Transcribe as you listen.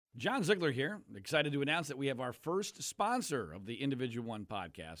John Ziegler here, excited to announce that we have our first sponsor of the Individual One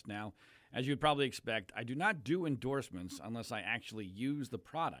podcast. Now, as you'd probably expect, I do not do endorsements unless I actually use the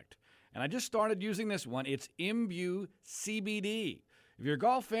product. And I just started using this one. It's Imbue CBD. If you're a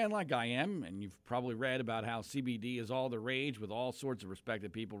golf fan like I am, and you've probably read about how CBD is all the rage with all sorts of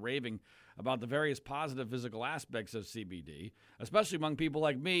respected people raving about the various positive physical aspects of CBD, especially among people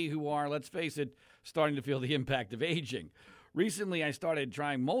like me who are, let's face it, starting to feel the impact of aging. Recently, I started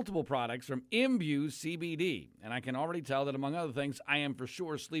trying multiple products from Imbue CBD, and I can already tell that, among other things, I am for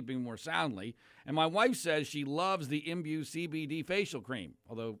sure sleeping more soundly. And my wife says she loves the Imbue CBD facial cream,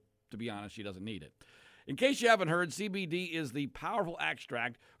 although, to be honest, she doesn't need it. In case you haven't heard, CBD is the powerful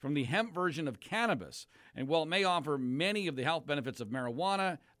extract from the hemp version of cannabis. And while it may offer many of the health benefits of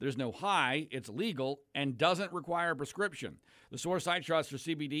marijuana, there's no high, it's legal, and doesn't require a prescription. The source I trust for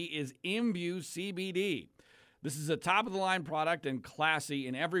CBD is Imbue CBD. This is a top-of-the-line product and classy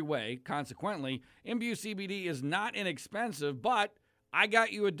in every way. Consequently, Imbue CBD is not inexpensive, but I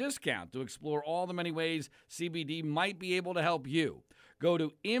got you a discount to explore all the many ways CBD might be able to help you. Go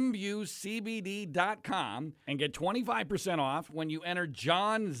to imbuecbd.com and get 25% off when you enter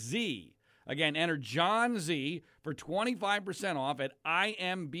John Z. Again, enter John Z for 25% off at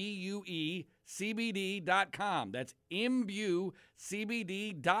imbuecbd.com. That's imbuecbd.com,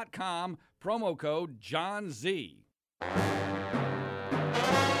 promo code John Z.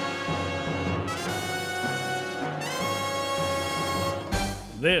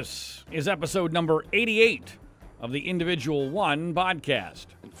 This is episode number 88 of the Individual One podcast.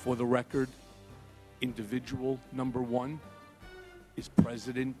 And for the record, individual number one is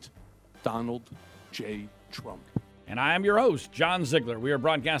President Donald J. Trump. And I am your host, John Ziegler. We are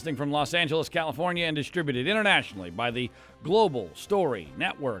broadcasting from Los Angeles, California, and distributed internationally by the Global Story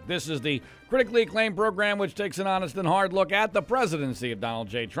Network. This is the critically acclaimed program which takes an honest and hard look at the presidency of Donald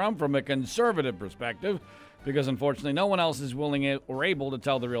J. Trump from a conservative perspective, because unfortunately no one else is willing or able to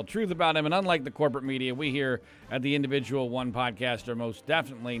tell the real truth about him. And unlike the corporate media, we here at the Individual One podcast are most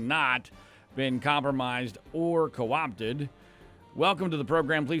definitely not been compromised or co-opted. Welcome to the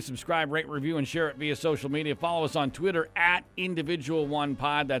program. Please subscribe, rate, review, and share it via social media. Follow us on Twitter at Individual One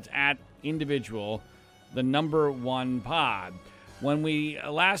Pod. That's at Individual, the number one pod. When we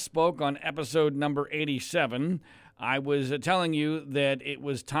last spoke on episode number 87, I was telling you that it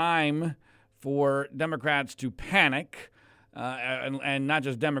was time for Democrats to panic, and not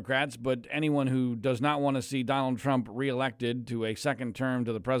just Democrats, but anyone who does not want to see Donald Trump reelected to a second term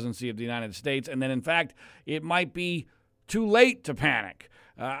to the presidency of the United States. And then, in fact, it might be too late to panic.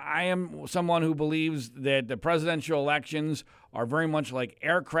 I am someone who believes that the presidential elections are very much like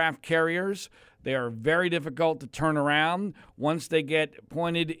aircraft carriers. They are very difficult to turn around. Once they get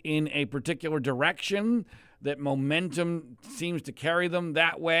pointed in a particular direction, that momentum seems to carry them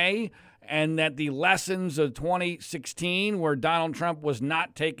that way, and that the lessons of 2016, where Donald Trump was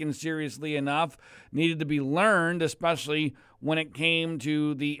not taken seriously enough, needed to be learned, especially when it came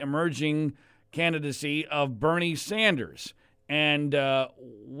to the emerging candidacy of Bernie Sanders. And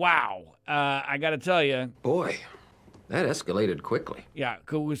wow, I got to tell you. Boy, that escalated quickly. Yeah,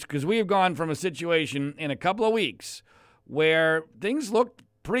 because we have gone from a situation in a couple of weeks where things looked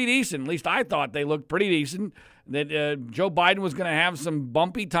pretty decent. At least I thought they looked pretty decent. That Joe Biden was going to have some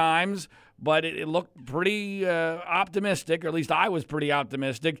bumpy times, but it looked pretty optimistic, or at least I was pretty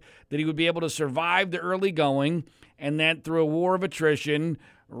optimistic, that he would be able to survive the early going, and that through a war of attrition,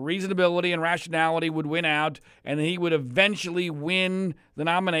 reasonability and rationality would win out, and he would eventually win the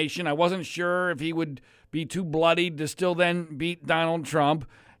nomination. I wasn't sure if he would be too bloodied to still then beat Donald Trump,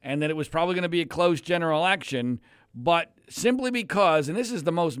 and that it was probably going to be a close general election. But simply because, and this is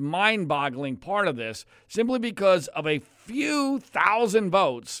the most mind-boggling part of this, simply because of a few thousand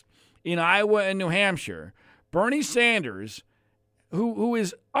votes in Iowa and New Hampshire, Bernie Sanders, who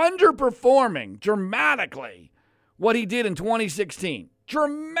is underperforming dramatically what he did in 2016,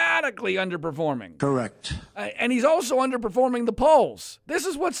 dramatically underperforming. Correct. And he's also underperforming the polls. This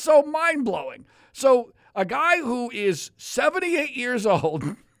is what's so mind-blowing. So a guy who is 78 years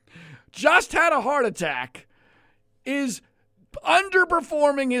old, just had a heart attack, is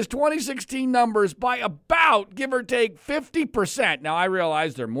underperforming his 2016 numbers by about, give or take, 50%. Now, I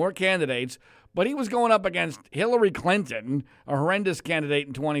realize there are more candidates, but he was going up against Hillary Clinton, a horrendous candidate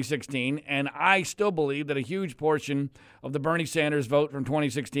in 2016, and I still believe that a huge portion of the Bernie Sanders vote from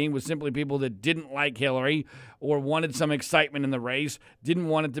 2016 was simply people that didn't like Hillary or wanted some excitement in the race, didn't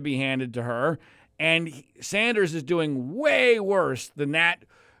want it to be handed to her. And Sanders is doing way worse than that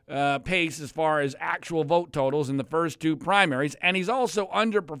pace as far as actual vote totals in the first two primaries, and he's also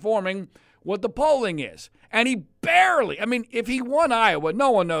underperforming what the polling is. And he barely, if he won Iowa,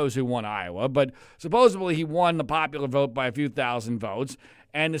 no one knows who won Iowa, but supposedly he won the popular vote by a few thousand votes.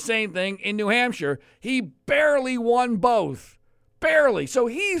 And the same thing in New Hampshire. He barely won both. Barely. So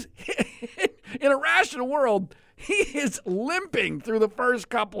he's, in a rational world, he is limping through the first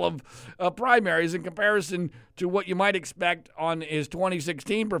couple of primaries in comparison to what you might expect on his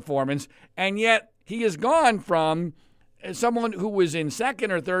 2016 performance. And yet he has gone from someone who was in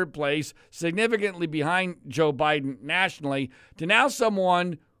second or third place, significantly behind Joe Biden nationally, to now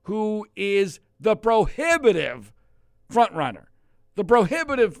someone who is the prohibitive frontrunner, the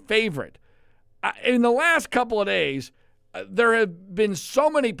prohibitive favorite. In the last couple of days, there have been so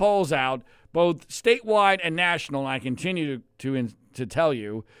many polls out, both statewide and national, and I continue to tell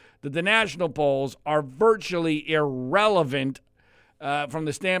you that the national polls are virtually irrelevant from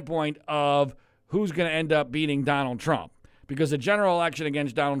the standpoint of who's going to end up beating Donald Trump, because the general election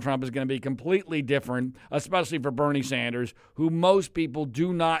against Donald Trump is going to be completely different, especially for Bernie Sanders, who most people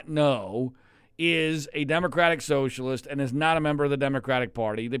do not know is a Democratic socialist and is not a member of the Democratic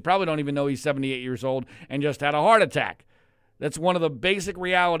Party. They probably don't even know he's 78 years old and just had a heart attack. That's one of the basic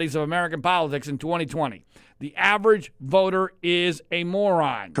realities of American politics in 2020. The average voter is a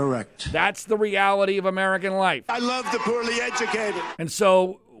moron. Correct. That's the reality of American life. I love the poorly educated. And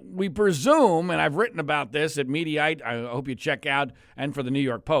so we presume, and I've written about this at Mediaite, I hope you check out, and for the New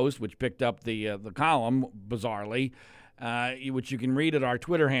York Post, which picked up the column, bizarrely, which you can read at our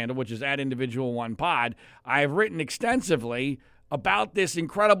Twitter handle, which is @individual1pod. I have written extensively about this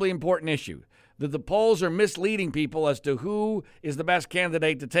incredibly important issue, that the polls are misleading people as to who is the best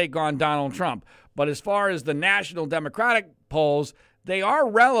candidate to take on Donald Trump. But as far as the national Democratic polls, they are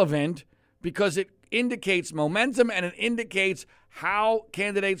relevant because it indicates momentum and it indicates how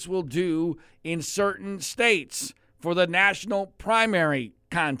candidates will do in certain states for the national primary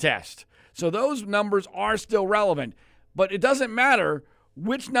contest. So those numbers are still relevant, but it doesn't matter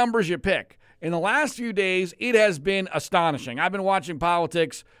which numbers you pick. In the last few days, it has been astonishing. I've been watching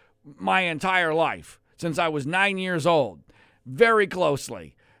politics my entire life, since I was 9 years old, very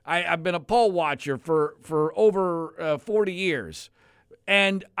closely. I've been a poll watcher for over 40 years,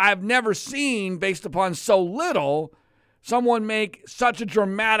 and I've never seen, based upon so little, someone make such a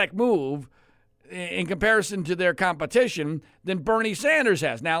dramatic move in comparison to their competition than Bernie Sanders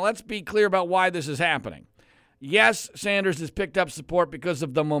has. Now, let's be clear about why this is happening. Yes, Sanders has picked up support because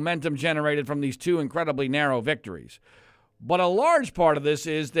of the momentum generated from these two incredibly narrow victories. But a large part of this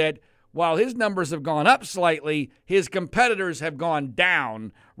is that while his numbers have gone up slightly, his competitors have gone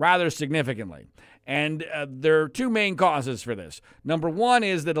down rather significantly. And there are two main causes for this. Number one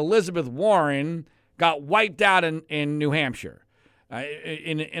is that Elizabeth Warren got wiped out in New Hampshire.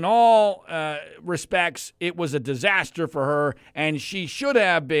 In all respects, it was a disaster for her, and she should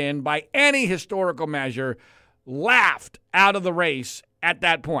have been, by any historical measure, laughed out of the race at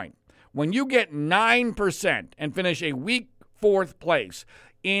that point. When you get 9% and finish a weak fourth place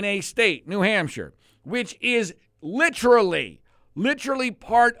in a state, New Hampshire, which is literally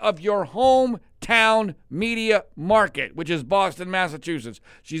part of your hometown media market, which is Boston, Massachusetts.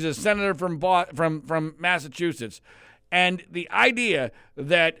 She's a senator from Massachusetts. And the idea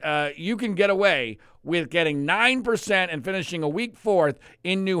that you can get away with getting 9% and finishing a weak fourth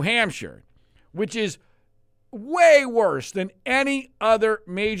in New Hampshire, which is way worse than any other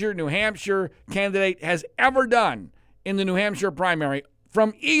major New Hampshire candidate has ever done in the New Hampshire primary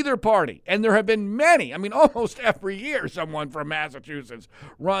from either party. And there have been many. Almost every year someone from Massachusetts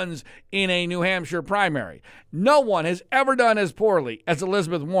runs in a New Hampshire primary. No one has ever done as poorly as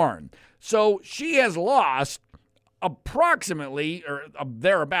Elizabeth Warren. So she has lost approximately, or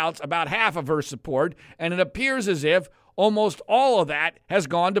thereabouts, about half of her support, and it appears as if almost all of that has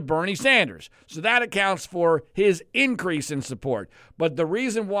gone to Bernie Sanders. So that accounts for his increase in support. But the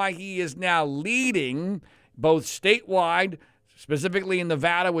reason why he is now leading both statewide, specifically in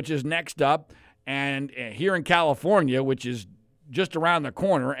Nevada, which is next up, and here in California, which is just around the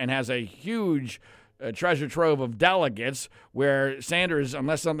corner and has a huge treasure trove of delegates, where Sanders,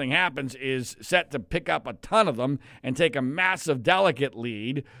 unless something happens, is set to pick up a ton of them and take a massive delegate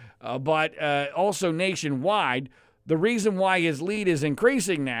lead, but also nationwide. The reason why his lead is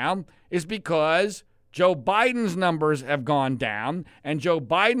increasing now is because Joe Biden's numbers have gone down, and Joe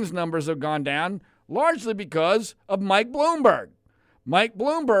Biden's numbers have gone down largely because of Mike Bloomberg. Mike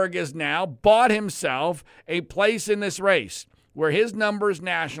Bloomberg has now bought himself a place in this race where his numbers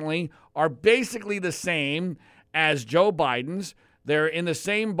nationally are basically the same as Joe Biden's. They're in the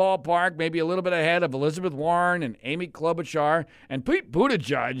same ballpark, maybe a little bit ahead of Elizabeth Warren and Amy Klobuchar. And Pete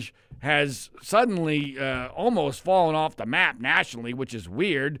Buttigieg has suddenly almost fallen off the map nationally, which is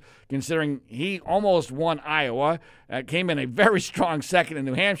weird considering he almost won Iowa, came in a very strong second in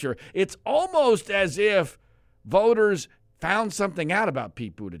New Hampshire. It's almost as if voters found something out about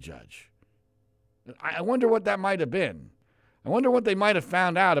Pete Buttigieg. I wonder what that might have been. I wonder what they might have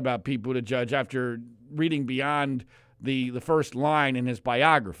found out about Pete Buttigieg after reading beyond the first line in his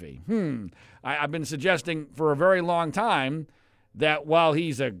biography. I've been suggesting for a very long time that while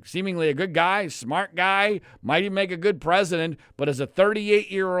he's seemingly a good guy, smart guy, might even make a good president, but as a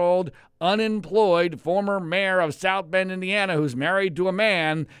 38-year-old, unemployed former mayor of South Bend, Indiana, who's married to a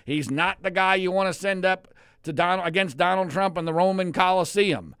man, he's not the guy you want to send up to against Donald Trump in the Roman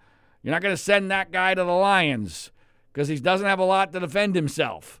Coliseum. You're not going to send that guy to the Lions because he doesn't have a lot to defend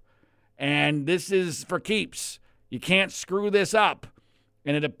himself. And this is for keeps. You can't screw this up.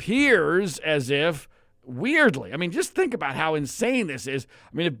 And it appears as if, weirdly, I mean, just think about how insane this is.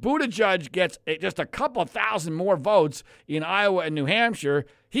 I mean, if Buttigieg gets just a couple thousand more votes in Iowa and New Hampshire,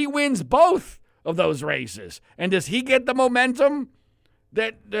 he wins both of those races. And does he get the momentum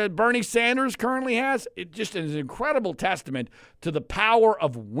that Bernie Sanders currently has? It just is an incredible testament to the power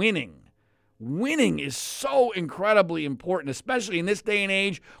of winning. Winning is so incredibly important, especially in this day and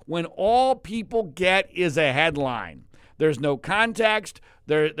age when all people get is a headline. There's no context.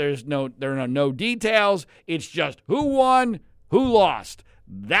 There are no details. It's just who won, who lost.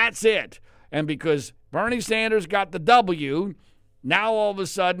 That's it. And because Bernie Sanders got the W, now all of a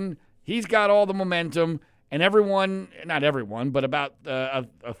sudden he's got all the momentum, and everyone, not everyone, but about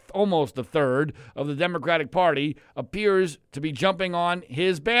almost a third of the Democratic Party appears to be jumping on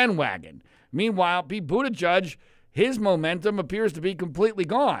his bandwagon. Meanwhile, Pete Buttigieg, his momentum appears to be completely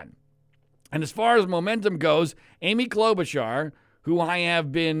gone. And as far as momentum goes, Amy Klobuchar, who I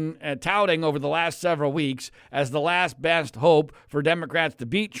have been touting over the last several weeks as the last best hope for Democrats to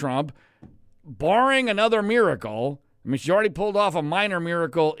beat Trump, barring another miracle, I mean, she already pulled off a minor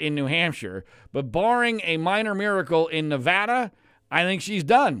miracle in New Hampshire, but barring a minor miracle in Nevada, I think she's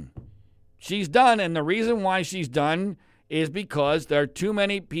done. She's done, and the reason why she's done is because there are too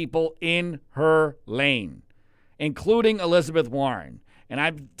many people in her lane, including Elizabeth Warren. And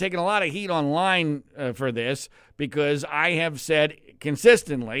I've taken a lot of heat online for this because I have said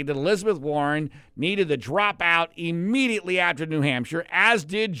consistently that Elizabeth Warren needed to drop out immediately after New Hampshire, as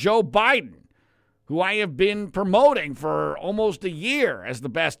did Joe Biden, who I have been promoting for almost a year as the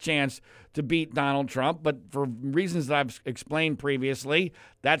best chance to beat Donald Trump. But for reasons that I've explained previously,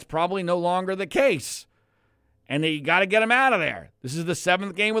 that's probably no longer the case. And you got to get him out of there. This is the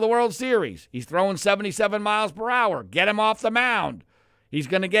 7th game of the World Series. He's throwing 77 miles per hour. Get him off the mound. He's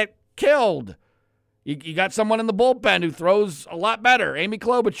going to get killed. You got someone in the bullpen who throws a lot better. Amy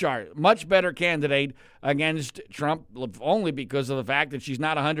Klobuchar, much better candidate against Trump, only because of the fact that she's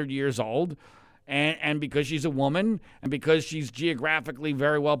not 100 years old and because she's a woman and because she's geographically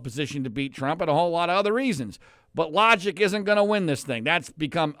very well positioned to beat Trump and a whole lot of other reasons. But logic isn't going to win this thing. That's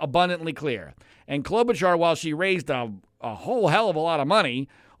become abundantly clear. And Klobuchar, while she raised a whole hell of a lot of money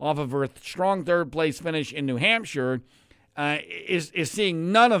off of her strong third-place finish in New Hampshire, is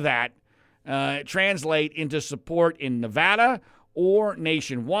seeing none of that translate into support in Nevada or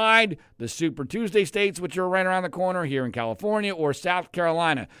nationwide, the Super Tuesday states, which are right around the corner here in California, or South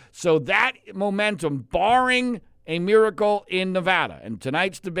Carolina. So that momentum, barring a miracle in Nevada, and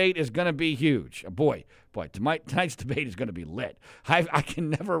tonight's debate is going to be huge. Boy, tonight's debate is going to be lit. I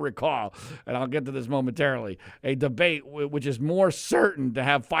can never recall, and I'll get to this momentarily, a debate which is more certain to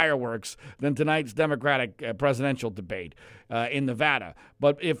have fireworks than tonight's Democratic presidential debate in Nevada.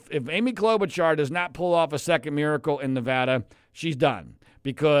 But if Amy Klobuchar does not pull off a second miracle in Nevada, she's done,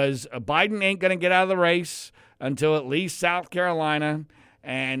 because Biden ain't going to get out of the race until at least South Carolina,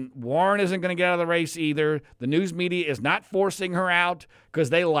 and Warren isn't going to get out of the race either. The news media is not forcing her out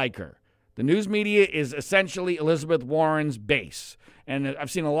because they like her. The news media is essentially Elizabeth Warren's base. And I've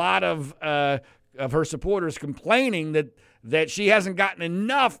seen a lot of her supporters complaining that she hasn't gotten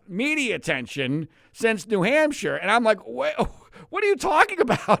enough media attention since New Hampshire. And I'm like, wait, what are you talking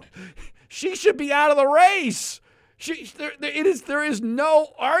about? She should be out of the race. There is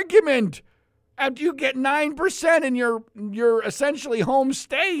no argument. After you get 9% in your essentially home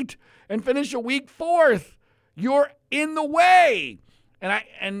state and finish a weak fourth, you're in the way.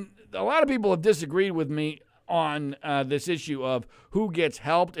 And a lot of people have disagreed with me on this issue of who gets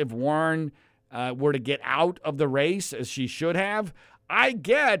helped if Warren were to get out of the race, as she should have. I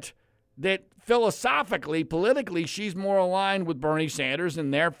get that philosophically, politically, she's more aligned with Bernie Sanders,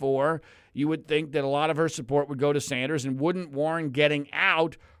 and therefore you would think that a lot of her support would go to Sanders, and wouldn't Warren getting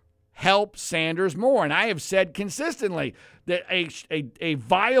out help Sanders more? And I have said consistently that a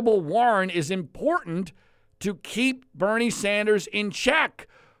viable Warren is important to keep Bernie Sanders in check.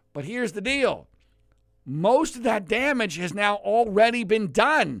 But here's the deal. Most of that damage has now already been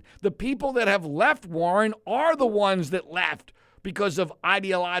done. The people that have left Warren are the ones that left because of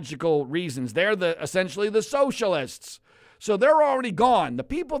ideological reasons. They're essentially the socialists. So they're already gone. The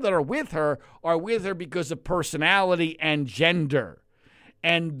people that are with her because of personality and gender.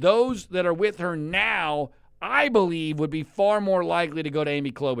 And those that are with her now, I believe, would be far more likely to go to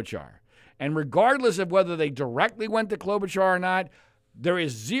Amy Klobuchar. And regardless of whether they directly went to Klobuchar or not, there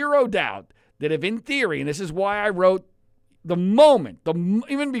is zero doubt that if in theory, and this is why I wrote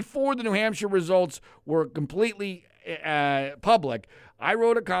even before the New Hampshire results were completely public, I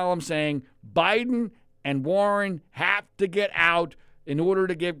wrote a column saying Biden and Warren have to get out in order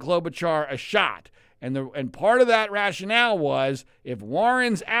to give Klobuchar a shot. And part of that rationale was if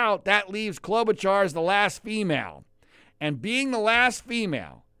Warren's out, that leaves Klobuchar as the last female. And being the last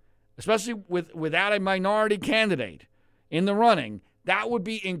female, especially without a minority candidate in the running, that would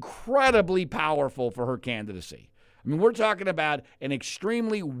be incredibly powerful for her candidacy. I mean, we're talking about an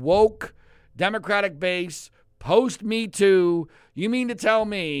extremely woke Democratic base, post-Me Too. You mean to tell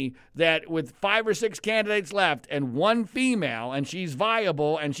me that with 5 or 6 candidates left and one female, and she's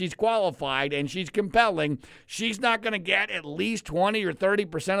viable and she's qualified and she's compelling, she's not going to get at least 20 or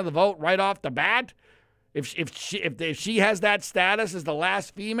 30% of the vote right off the bat? If she has that status as the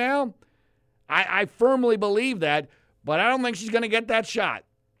last female? I firmly believe that. But I don't think she's going to get that shot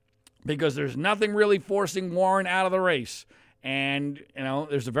because there's nothing really forcing Warren out of the race. And,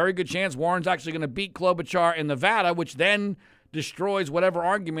 there's a very good chance Warren's actually going to beat Klobuchar in Nevada, which then destroys whatever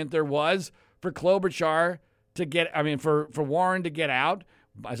argument there was for Klobuchar for Warren to get out.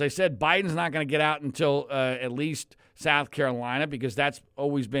 As I said, Biden's not going to get out until at least South Carolina because that's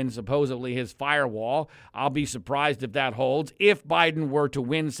always been supposedly his firewall. I'll be surprised if that holds. If Biden were to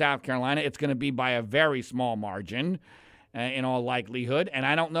win South Carolina, it's going to be by a very small margin in all likelihood. And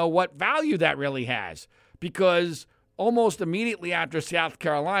I don't know what value that really has because almost immediately after South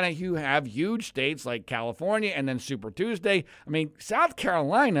Carolina, you have huge states like California and then Super Tuesday. I mean, South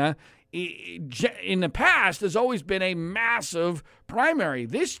Carolina in the past has always been a massive primary.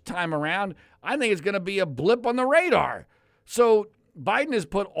 This time around, I think it's going to be a blip on the radar. So Biden has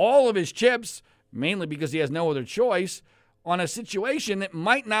put all of his chips, mainly because he has no other choice, on a situation that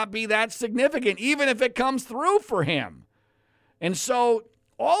might not be that significant, even if it comes through for him. And so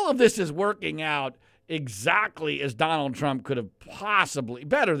all of this is working out exactly as Donald Trump could have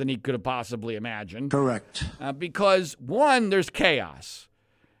better than he could have possibly imagined. Correct. Because, one, there's chaos.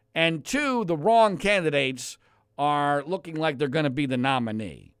 And two, the wrong candidates are looking like they're going to be the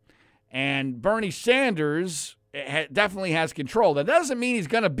nominee. And Bernie Sanders definitely has control. That doesn't mean he's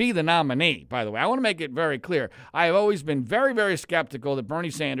going to be the nominee, by the way. I want to make it very clear. I have always been very, very skeptical that Bernie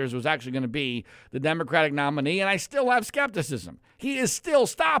Sanders was actually going to be the Democratic nominee, and I still have skepticism. He is still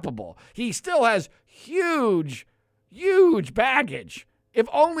stoppable. He still has huge, huge baggage, if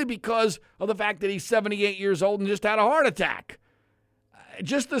only because of the fact that he's 78 years old and just had a heart attack.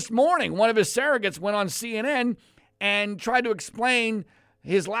 Just this morning, one of his surrogates went on CNN and tried to explain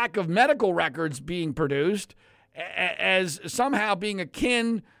his lack of medical records being produced as somehow being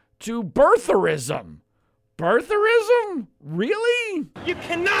akin to birtherism. Birtherism? Really? You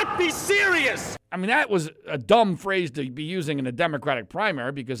cannot be serious! I mean, that was a dumb phrase to be using in a Democratic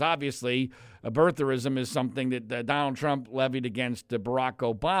primary because obviously birtherism is something that Donald Trump levied against Barack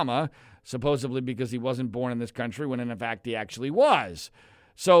Obama, supposedly because he wasn't born in this country when in fact he actually was.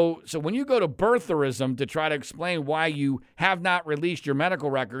 So when you go to birtherism to try to explain why you have not released your medical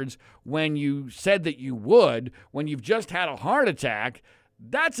records when you said that you would, when you've just had a heart attack,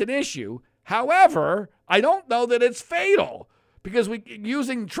 that's an issue. However, I don't know that it's fatal because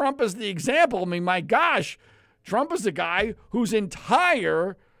using Trump as the example, I mean, my gosh, Trump is a guy whose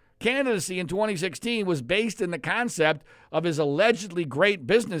entire candidacy in 2016 was based in the concept of his allegedly great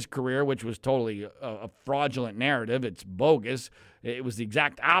business career, which was totally a fraudulent narrative. It's bogus. It was the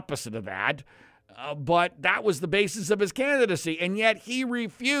exact opposite of that. But that was the basis of his candidacy. And yet he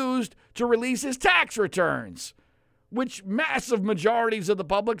refused to release his tax returns, which massive majorities of the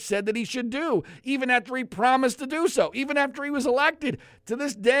public said that he should do, even after he promised to do so, even after he was elected. To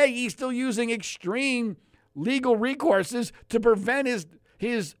this day, he's still using extreme legal recourses to prevent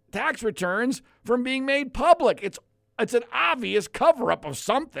his tax returns from being made public. It's an obvious cover-up of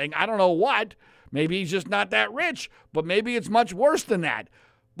something. I don't know what. Maybe he's just not that rich, but maybe it's much worse than that.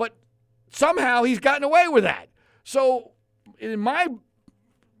 But somehow he's gotten away with that. So in my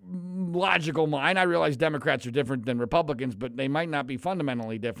logical mind, I realize Democrats are different than Republicans, but they might not be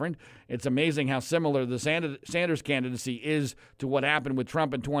fundamentally different. It's amazing how similar the Sanders candidacy is to what happened with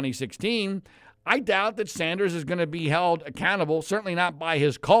Trump in 2016. I doubt that Sanders is going to be held accountable, certainly not by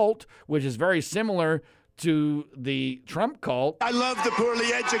his cult, which is very similar to the Trump cult. I love the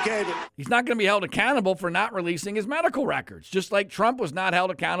poorly educated. He's not going to be held accountable for not releasing his medical records, just like Trump was not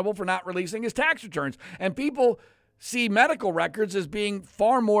held accountable for not releasing his tax returns. And people see medical records as being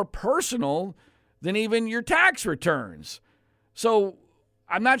far more personal than even your tax returns. So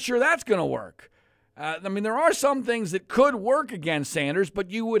I'm not sure that's going to work. There are some things that could work against Sanders,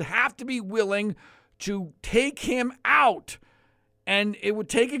 but you would have to be willing to take him out. And it would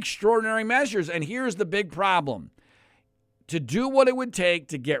take extraordinary measures. And here's the big problem. To do what it would take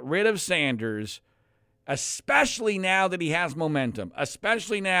to get rid of Sanders, especially now that he has momentum,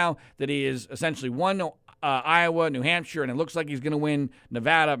 especially now that he is essentially won Iowa, New Hampshire, and it looks like he's going to win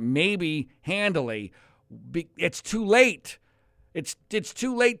Nevada, maybe handily, it's too late. It's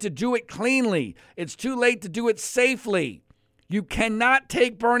too late to do it cleanly. It's too late to do it safely. You cannot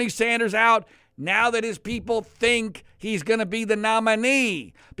take Bernie Sanders out now that his people think he's going to be the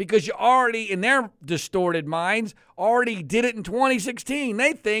nominee, because you already, in their distorted minds, already did it in 2016.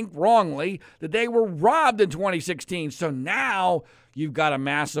 They think, wrongly, that they were robbed in 2016. So now you've got a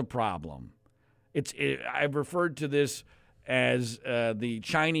massive problem. I've referred to this as the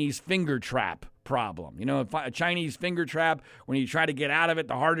Chinese finger trap problem. You know, a Chinese finger trap, when you try to get out of it,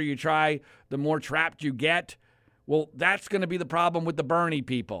 the harder you try, the more trapped you get. Well, that's going to be the problem with the Bernie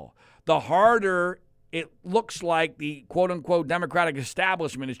people. The harder it looks like the quote-unquote Democratic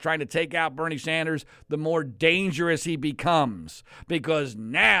establishment is trying to take out Bernie Sanders, the more dangerous he becomes, because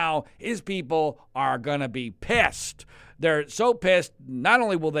now his people are going to be pissed. They're so pissed, not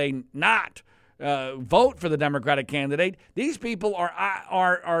only will they not vote for the Democratic candidate, these people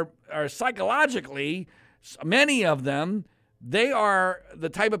are psychologically, many of them, they are the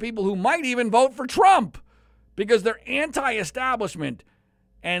type of people who might even vote for Trump because they're anti-establishment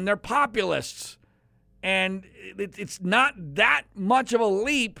and they're populists. And it's not that much of a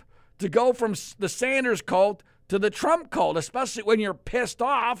leap to go from the Sanders cult to the Trump cult, especially when you're pissed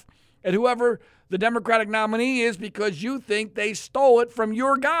off at whoever the Democratic nominee is because you think they stole it from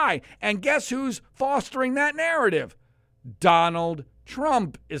your guy. And guess who's fostering that narrative? Donald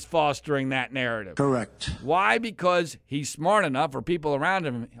Trump is fostering that narrative. Correct. Why? Because he's smart enough, or people around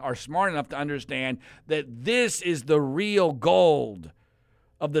him are smart enough to understand that this is the real gold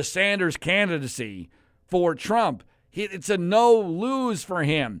of the Sanders candidacy for Trump. It's a no-lose for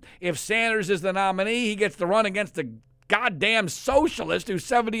him. If Sanders is the nominee, he gets to run against a goddamn socialist who's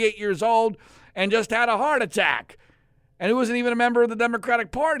 78 years old and just had a heart attack and who isn't even a member of the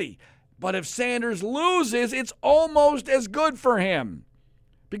Democratic Party. But if Sanders loses, it's almost as good for him.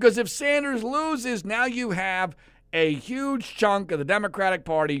 Because if Sanders loses, now you have a huge chunk of the Democratic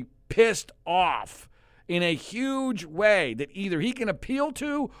Party pissed off in a huge way that either he can appeal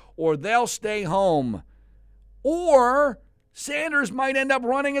to or they'll stay home. Or Sanders might end up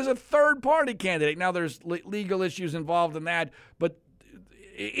running as a third-party candidate. Now, there's legal issues involved in that. But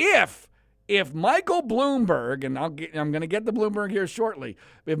if Michael Bloomberg, and I'm going to get to Bloomberg here shortly,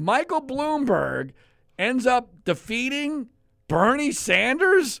 if Michael Bloomberg ends up defeating Bernie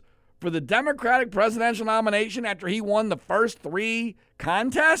Sanders for the Democratic presidential nomination after he won the first 3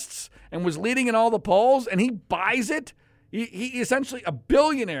 contests and was leading in all the polls, and he buys it, he essentially, a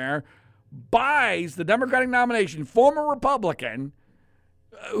billionaire, buys the Democratic nomination, former Republican,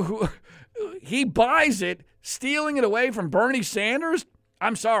 he buys it, stealing it away from Bernie Sanders.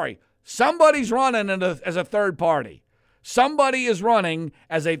 I'm sorry. Somebody's running as a third party. Somebody is running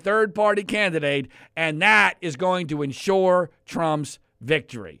as a third-party candidate, and that is going to ensure Trump's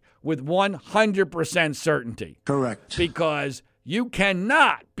victory with 100% certainty. Correct. Because you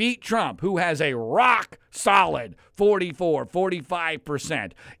cannot beat Trump, who has a rock-solid 44,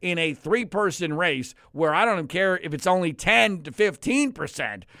 45% in a 3-person race where I don't care if it's only 10 to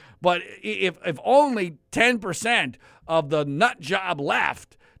 15%, but if only 10% of the nut job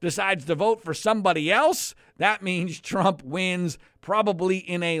left decides to vote for somebody else, that means Trump wins probably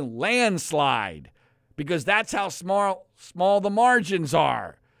in a landslide because that's how small the margins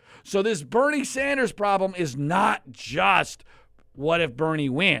are. So this Bernie Sanders problem is not just what if Bernie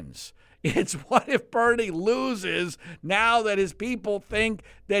wins. It's what if Bernie loses now that his people think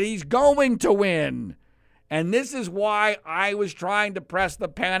that he's going to win. And this is why I was trying to press the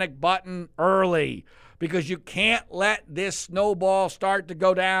panic button early, because you can't let this snowball start to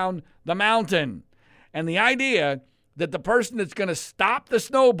go down the mountain. And the idea that the person that's going to stop the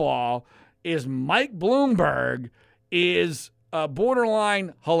snowball is Mike Bloomberg is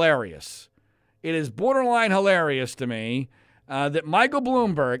borderline hilarious. It is borderline hilarious to me that Michael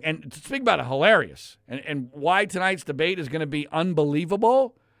Bloomberg, and to speak about it, hilarious, and why tonight's debate is going to be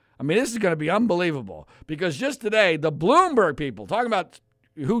unbelievable. I mean, this is going to be unbelievable because just today, the Bloomberg people, talking about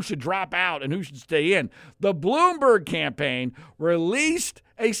who should drop out and who should stay in, the Bloomberg campaign released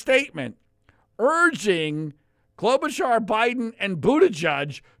a statement urging Klobuchar, Biden, and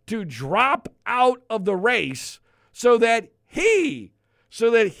Buttigieg to drop out of the race so that he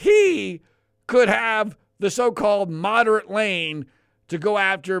could have the so-called moderate lane to go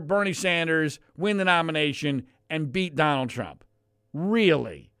after Bernie Sanders, win the nomination, and beat Donald Trump.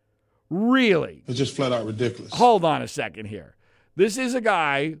 Really? Really? It's just flat out ridiculous. Hold on a second here. This is a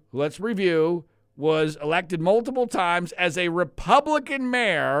guy who, let's review, was elected multiple times as a Republican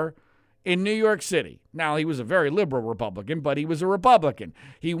mayor in New York City. Now, he was a very liberal Republican, but he was a Republican.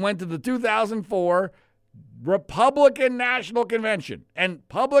 He went to the 2004 Republican National Convention and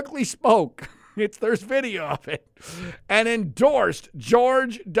publicly spoke, there's video of it, and endorsed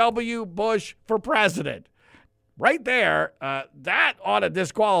George W. Bush for president. Right there, that ought to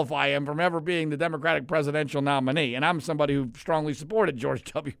disqualify him from ever being the Democratic presidential nominee. And I'm somebody who strongly supported George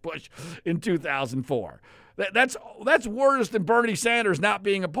W. Bush in 2004. That's worse than Bernie Sanders not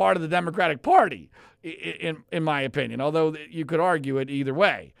being a part of the Democratic Party, in my opinion, although you could argue it either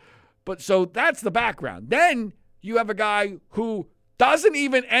way. But so that's the background. Then you have a guy who doesn't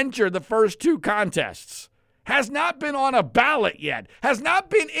even enter the first two contests, has not been on a ballot yet, has not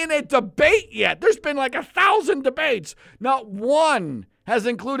been in a debate yet. There's been like 1,000 debates. Not one has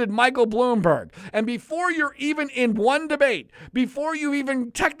included Michael Bloomberg. And before you're even in one debate, before you've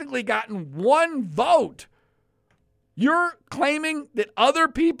even technically gotten one vote, you're claiming that other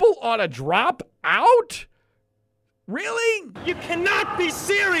people ought to drop out? Really? You cannot be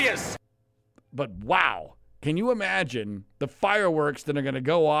serious. But wow, can you imagine the fireworks that are going to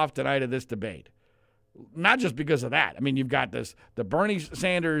go off tonight at this debate? Not just because of that. I mean, you've got the Bernie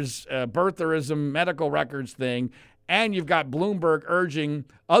Sanders birtherism medical records thing, and you've got Bloomberg urging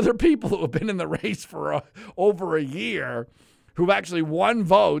other people who have been in the race for over a year, who've actually won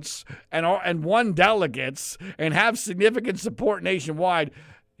votes and won delegates and have significant support nationwide,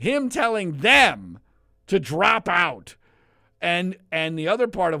 him telling them to drop out. And the other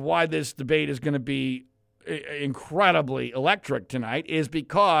part of why this debate is going to be incredibly electric tonight is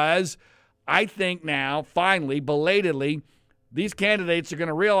because I think now, finally, belatedly, these candidates are going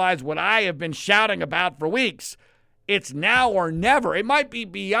to realize what I have been shouting about for weeks. It's now or never. It might be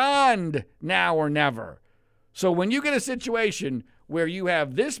beyond now or never. So when you get a situation where you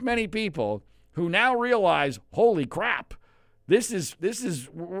have this many people who now realize, holy crap,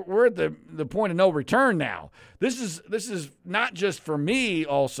 we're at the point of no return now. This is not just for me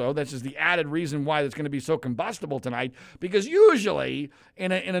also. This is the added reason why it's going to be so combustible tonight, because usually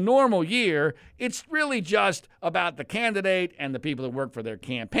in a normal year, it's really just about the candidate and the people that work for their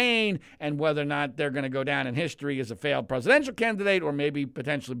campaign and whether or not they're going to go down in history as a failed presidential candidate or maybe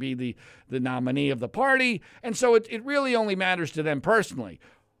potentially be the nominee of the party. And so it really only matters to them personally.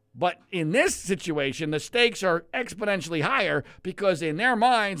 But in this situation, the stakes are exponentially higher because in their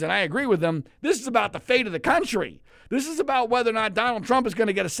minds, and I agree with them, this is about the fate of the country. This is about whether or not Donald Trump is going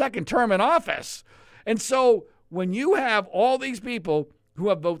to get a second term in office. And so when you have all these people who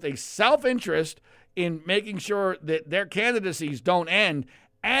have both a self-interest in making sure that their candidacies don't end,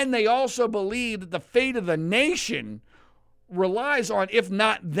 and they also believe that the fate of the nation relies on, if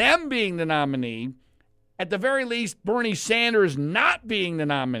not them being the nominee, at the very least, Bernie Sanders not being the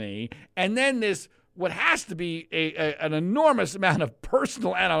nominee, and then this, what has to be an enormous amount of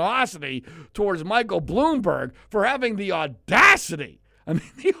personal animosity towards Michael Bloomberg for having the audacity. I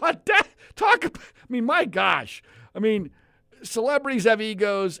mean, my gosh. I mean, celebrities have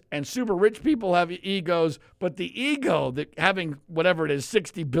egos and super rich people have egos, but the ego that having whatever it is,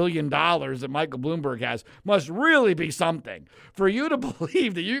 $60 billion that Michael Bloomberg has must really be something for you to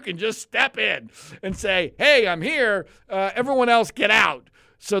believe that you can just step in and say, hey, I'm here, everyone else get out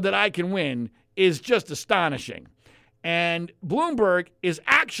so that I can win is just astonishing. And Bloomberg is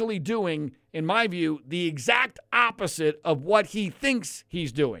actually doing, in my view, the exact opposite of what he thinks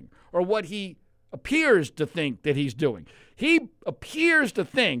he's doing or what he appears to think that he's doing. He appears to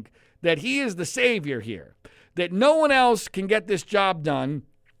think that he is the savior here, that no one else can get this job done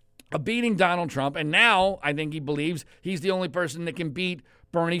of beating Donald Trump. And now I think he believes he's the only person that can beat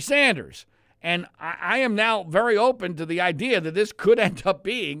Bernie Sanders. And I am now very open to the idea that this could end up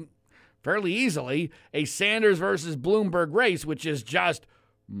being fairly easily a Sanders versus Bloomberg race, which is just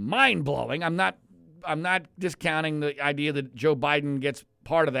mind-blowing. I'm not discounting the idea that Joe Biden gets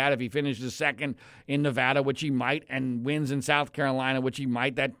part of that. If he finishes second in Nevada, which he might, and wins in South Carolina, which he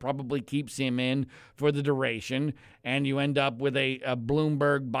might, that probably keeps him in for the duration. And you end up with a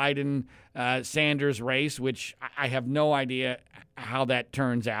Bloomberg, Biden, Sanders race, which I have no idea how that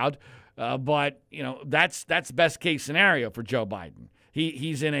turns out. But that's best case scenario for Joe Biden.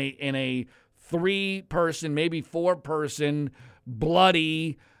 He's in a 3-person, maybe 4-person,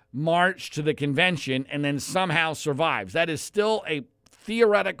 bloody march to the convention and then somehow survives. That is still a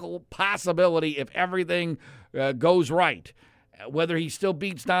theoretical possibility if everything goes right. Whether he still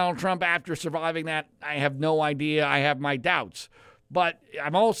beats Donald Trump after surviving that, I have no idea. I have my doubts. But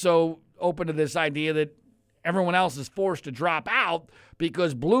I'm also open to this idea that everyone else is forced to drop out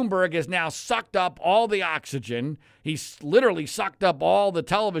because Bloomberg has now sucked up all the oxygen. He's literally sucked up all the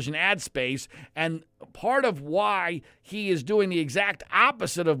television ad space. And part of why he is doing the exact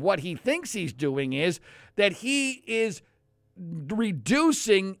opposite of what he thinks he's doing is that he is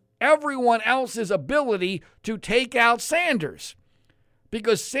reducing everyone else's ability to take out Sanders.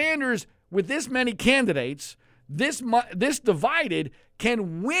 Because Sanders, with this many candidates, this divided,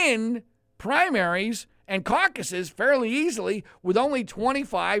 can win primaries and caucuses fairly easily with only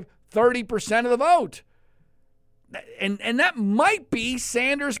 25, 30% of the vote. And that might be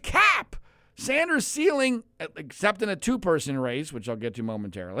Sanders' cap. Sanders' ceiling, except in a 2-person race, which I'll get to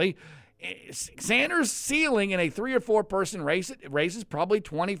momentarily, Sanders' ceiling in a 3 or 4-person race is probably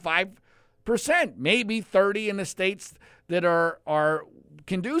 25%, maybe 30% in the states that are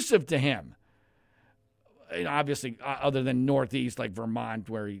conducive to him. Obviously, other than Northeast, like Vermont,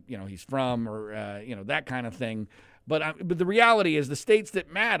 where he's from, or that kind of thing. But the reality is, the states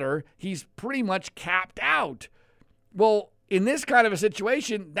that matter, he's pretty much capped out. Well, in this kind of a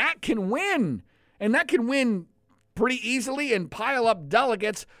situation, that can win, and that can win pretty easily and pile up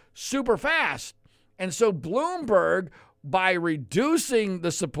delegates super fast. And so Bloomberg, by reducing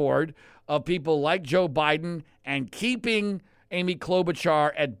the support of people like Joe Biden and keeping Amy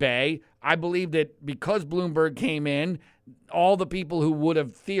Klobuchar at bay, I believe that because Bloomberg came in, all the people who would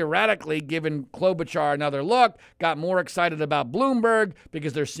have theoretically given Klobuchar another look got more excited about Bloomberg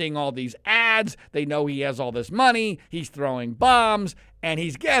because they're seeing all these ads. They know he has all this money. He's throwing bombs, and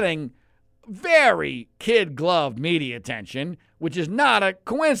he's getting very kid-gloved media attention, which is not a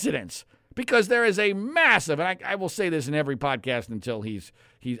coincidence because there is a massive, and I will say this in every podcast until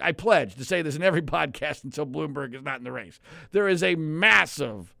I pledge to say this in every podcast until Bloomberg is not in the race. There is a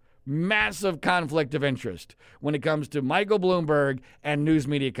massive conflict of interest when it comes to Michael Bloomberg and news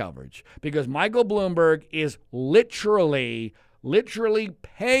media coverage, because Michael Bloomberg is literally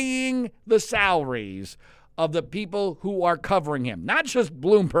paying the salaries of the people who are covering him. Not just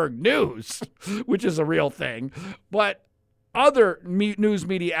Bloomberg News, which is a real thing, but other news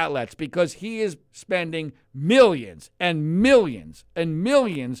media outlets, because he is spending millions and millions and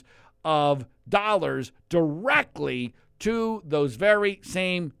millions of dollars directly to those very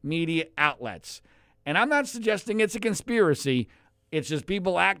same media outlets. And I'm not suggesting it's a conspiracy. It's just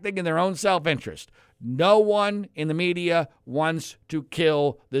people acting in their own self-interest. No one in the media wants to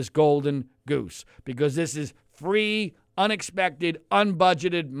kill this golden goose because this is free, unexpected,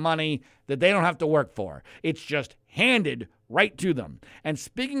 unbudgeted money that they don't have to work for. It's just handed right to them. And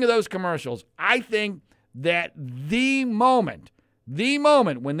speaking of those commercials, I think that the moment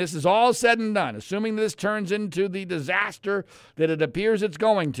when this is all said and done, assuming this turns into the disaster that it appears it's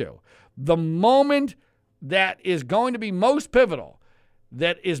going to, the moment that is going to be most pivotal,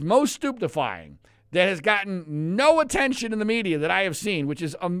 that is most stupefying, that has gotten no attention in the media that I have seen, which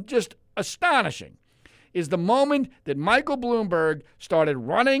is just astonishing, is the moment that Michael Bloomberg started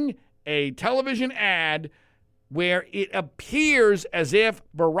running a television ad where it appears as if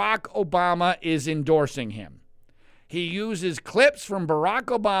Barack Obama is endorsing him. He uses clips from Barack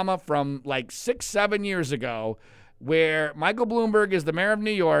Obama from like 6-7 years ago where Michael Bloomberg is the mayor of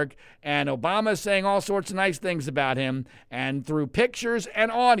New York and Obama is saying all sorts of nice things about him. And through pictures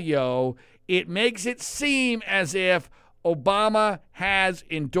and audio, it makes it seem as if Obama has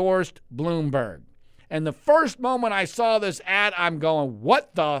endorsed Bloomberg. And the first moment I saw this ad, I'm going,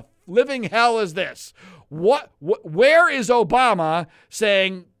 what the living hell is this? Where is Obama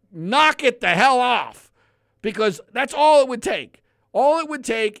saying, knock it the hell off? Because that's all it would take. All it would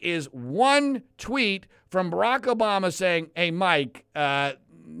take is one tweet from Barack Obama saying, hey, Mike,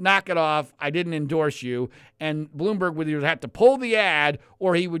 knock it off. I didn't endorse you. And Bloomberg would either have to pull the ad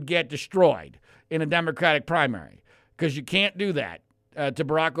or he would get destroyed in a Democratic primary because you can't do that to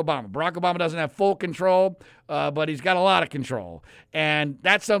Barack Obama. Barack Obama doesn't have full control, but he's got a lot of control. And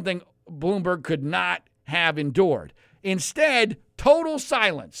that's something Bloomberg could not have endured. Instead, total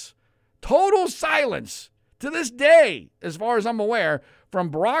silence to this day, as far as I'm aware, from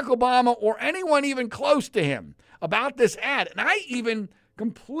Barack Obama or anyone even close to him about this ad. And I even,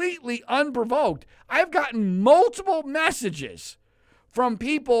 completely unprovoked, I've gotten multiple messages from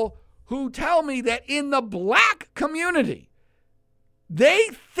people who tell me that in the black community, they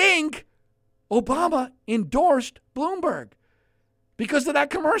think Obama endorsed Bloomberg because of that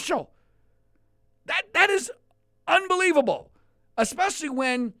commercial. That is unbelievable, especially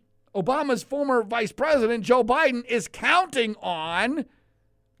when Obama's former vice president, Joe Biden, is counting on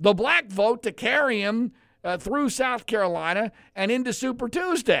the black vote to carry him through South Carolina and into Super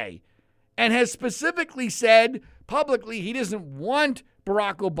Tuesday, and has specifically said publicly he doesn't want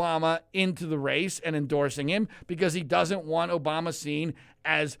Barack Obama into the race and endorsing him because he doesn't want Obama seen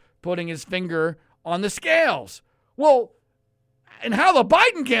as putting his finger on the scales. Well, and how the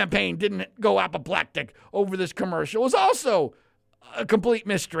Biden campaign didn't go apoplectic over this commercial is also a complete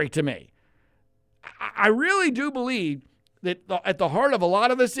mystery to me. I really do believe that at the heart of a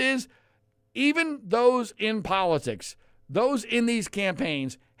lot of this is even those in politics, those in these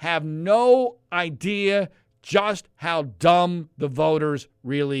campaigns have no idea just how dumb the voters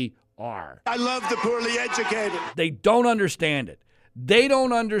really are. I love the poorly educated. They don't understand it. They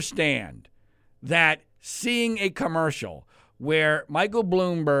don't understand that seeing a commercial where Michael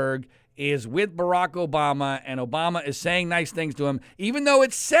Bloomberg is with Barack Obama and Obama is saying nice things to him, even though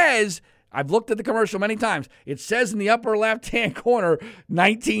it says, I've looked at the commercial many times, it says in the upper left-hand corner,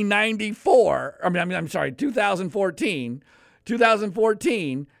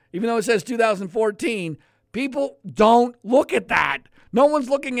 2014, even though it says 2014, people don't look at that. No one's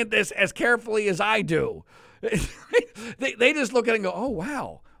looking at this as carefully as I do. They just look at it and go, oh,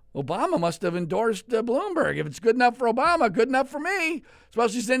 wow, Obama must have endorsed Bloomberg. If it's good enough for Obama, good enough for me,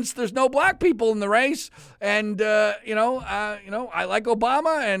 especially since there's no black people in the race. And, I like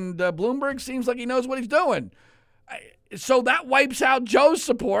Obama, and Bloomberg seems like he knows what he's doing. So that wipes out Joe's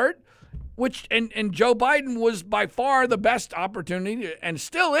support, which and Joe Biden was by far the best opportunity and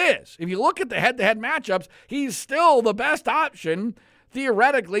still is. If you look at the head-to-head matchups, he's still the best option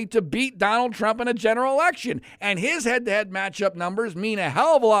theoretically to beat Donald Trump in a general election. And his head-to-head matchup numbers mean a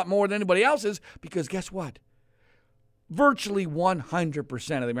hell of a lot more than anybody else's because guess what? Virtually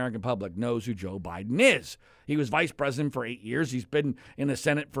 100% of the American public knows who Joe Biden is. He was vice president for 8 years. He's been in the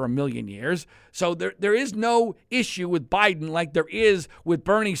Senate for 1,000,000 years. So there is no issue with Biden like there is with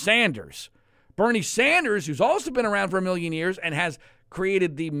Bernie Sanders. Bernie Sanders, who's also been around for 1,000,000 years and has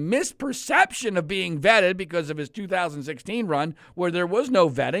created the misperception of being vetted because of his 2016 run, where there was no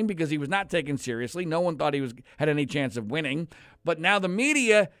vetting because he was not taken seriously. No one thought he had any chance of winning. But now the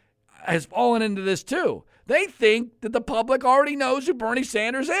media has fallen into this too. They think that the public already knows who Bernie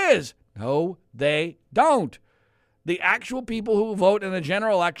Sanders is. No, they don't. The actual people who vote in the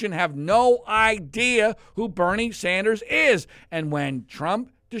general election have no idea who Bernie Sanders is. And when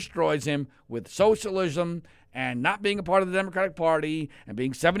Trump destroys him with socialism and not being a part of the Democratic Party and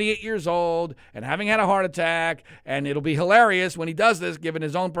being 78 years old and having had a heart attack, and it'll be hilarious when he does this given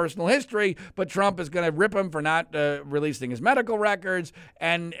his own personal history, but Trump is going to rip him for not releasing his medical records,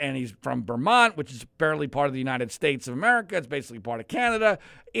 and he's from Vermont, which is barely part of the United States of America. It's basically part of Canada.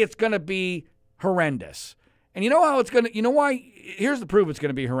 It's going to be horrendous. And you know how it's going to, you know why? Here's the proof it's going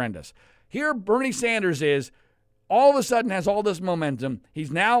to be horrendous. Here Bernie Sanders is, all of a sudden has all this momentum. He's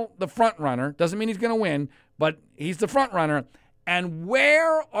now the front runner. Doesn't mean he's going to win, but he's the front runner. And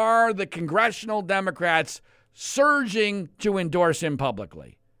where are the congressional Democrats surging to endorse him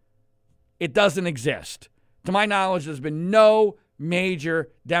publicly? It doesn't exist. To my knowledge, there's been no major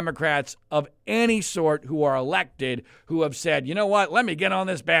Democrats of any sort who are elected who have said, you know what, let me get on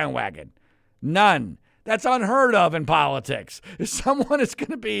this bandwagon. None. That's unheard of in politics. If someone is going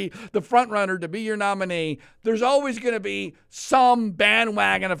to be the front runner to be your nominee, there's always going to be some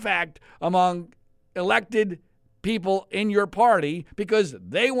bandwagon effect among elected people in your party because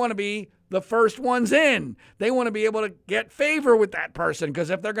they want to be the first ones in. They want to be able to get favor with that person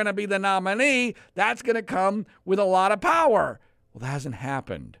because if they're going to be the nominee, that's going to come with a lot of power. Well, that hasn't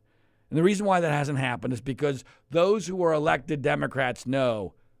happened. And the reason why that hasn't happened is because those who are elected Democrats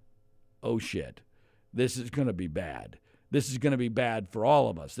know, oh shit, this is going to be bad. This is going to be bad for all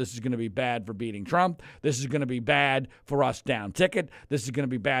of us. This is going to be bad for beating Trump. This is going to be bad for us down ticket. This is going to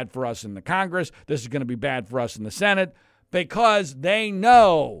be bad for us in the Congress. This is going to be bad for us in the Senate because they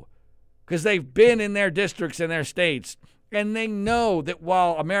know, because they've been in their districts and their states, and they know that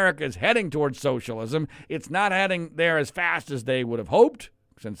while America is heading towards socialism, it's not heading there as fast as they would have hoped,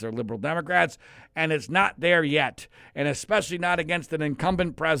 since they're liberal Democrats, and it's not there yet, and especially not against an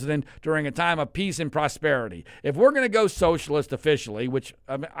incumbent president during a time of peace and prosperity. If we're going to go socialist officially, which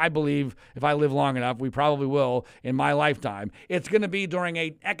I believe if I live long enough, we probably will in my lifetime, it's going to be during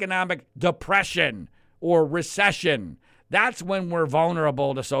an economic depression or recession. That's when we're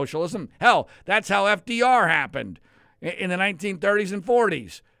vulnerable to socialism. Hell, that's how FDR happened in the 1930s and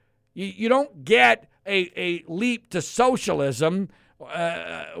 40s. You don't get a leap to socialism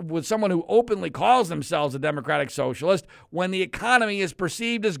with someone who openly calls themselves a democratic socialist when the economy is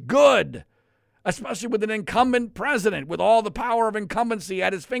perceived as good, especially with an incumbent president with all the power of incumbency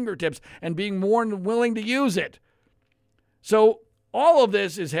at his fingertips and being more than willing to use it. So all of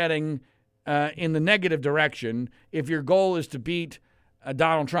this is heading in the negative direction if your goal is to beat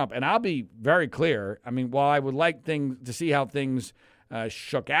Donald Trump. And I'll be very clear. I mean, while I would like to see how things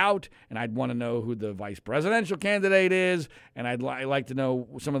shook out, and I'd want to know who the vice presidential candidate is, and I'd like to know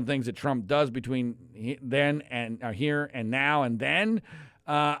some of the things that Trump does between then and here and now and then.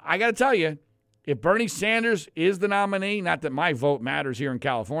 I got to tell you, if Bernie Sanders is the nominee, not that my vote matters here in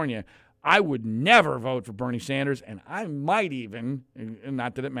California, I would never vote for Bernie Sanders, and I might even,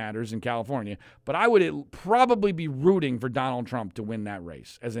 not that it matters in California, but I would probably be rooting for Donald Trump to win that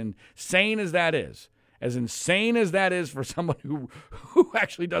race, as insane as that is. As insane as that is for someone who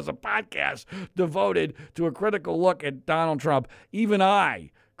actually does a podcast devoted to a critical look at Donald Trump, even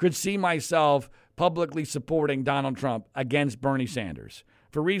I could see myself publicly supporting Donald Trump against Bernie Sanders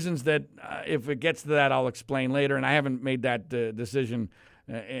for reasons that, if it gets to that, I'll explain later. And I haven't made that decision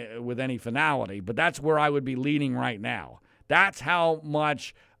with any finality, but that's where I would be leaning right now. That's how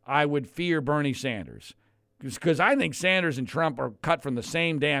much I would fear Bernie Sanders. Because I think Sanders and Trump are cut from the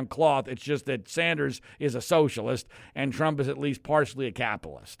same damn cloth. It's just that Sanders is a socialist and Trump is at least partially a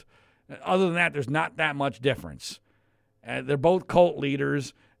capitalist. Other than that, there's not that much difference. They're both cult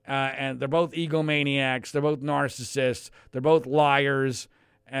leaders, and they're both egomaniacs. They're both narcissists. They're both liars.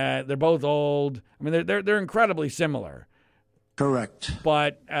 They're both old. I mean, they're incredibly similar. Correct.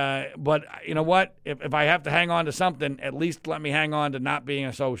 But you know what? If I have to hang on to something, at least let me hang on to not being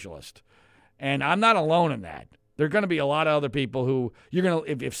a socialist. And I'm not alone in that. There are going to be a lot of other people who you're going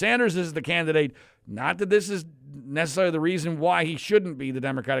to, if Sanders is the candidate, not that this is necessarily the reason why he shouldn't be the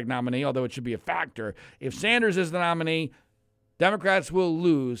Democratic nominee, although it should be a factor. If Sanders is the nominee, Democrats will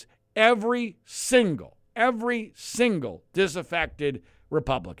lose every single disaffected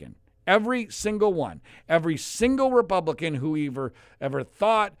Republican. Every single one. Every single Republican who ever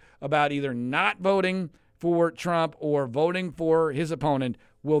thought about either not voting for Trump or voting for his opponent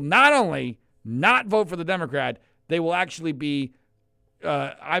will not only not vote for the Democrat, they will actually be,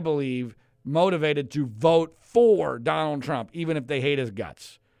 I believe, motivated to vote for Donald Trump, even if they hate his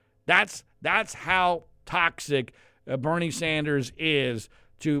guts. That's how toxic Bernie Sanders is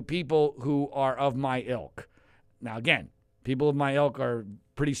to people who are of my ilk. Now, again, people of my ilk are a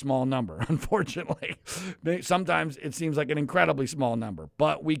pretty small number, unfortunately. Sometimes it seems like an incredibly small number,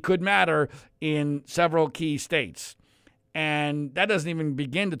 but we could matter in several key states. And that doesn't even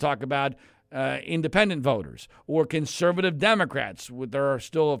begin to talk about independent voters or conservative Democrats. There are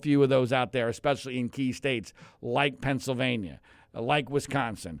still a few of those out there, especially in key states like Pennsylvania, like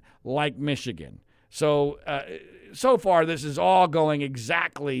Wisconsin, like Michigan. So far, this is all going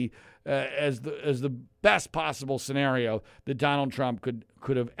exactly as the best possible scenario that Donald Trump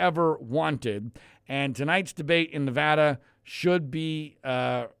could have ever wanted. And tonight's debate in Nevada should be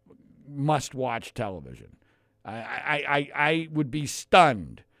must-watch television. I would be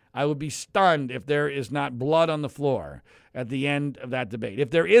stunned. I would be stunned if there is not blood on the floor at the end of that debate. If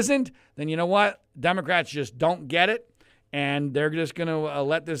there isn't, then you know what? Democrats just don't get it, and they're just going to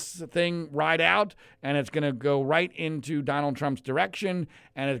let this thing ride out, and it's going to go right into Donald Trump's direction,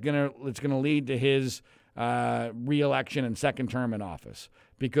 and it's going to lead to his re-election and second term in office.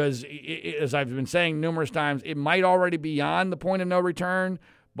 Because, as I've been saying numerous times, it might already be beyond the point of no return,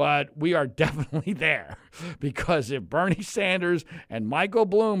 but we are definitely there, because if Bernie Sanders and Michael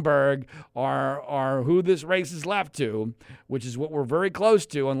Bloomberg are who this race is left to, which is what we're very close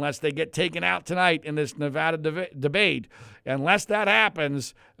to, unless they get taken out tonight in this Nevada debate, unless that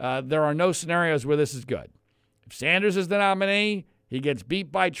happens, there are no scenarios where this is good. If Sanders is the nominee, he gets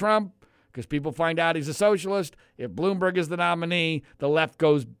beat by Trump because people find out he's a socialist. If Bloomberg is the nominee, the left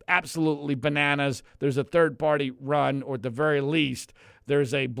goes absolutely bananas. There's a third-party run, or at the very least,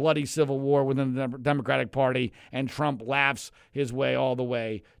 there's a bloody civil war within the Democratic Party, and Trump laughs his way all the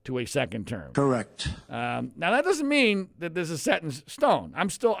way to a second term. Correct. Now, that doesn't mean that this is set in stone.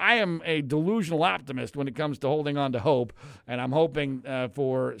 I am a delusional optimist when it comes to holding on to hope, and I'm hoping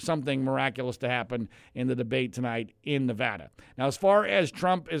for something miraculous to happen in the debate tonight in Nevada. Now, as far as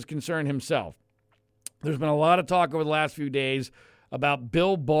Trump is concerned himself, there's been a lot of talk over the last few days about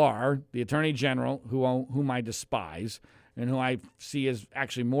Bill Barr, the Attorney General, whom I despise and who I see as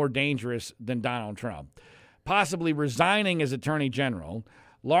actually more dangerous than Donald Trump, possibly resigning as Attorney General,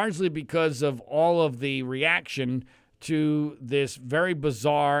 largely because of all of the reaction to this very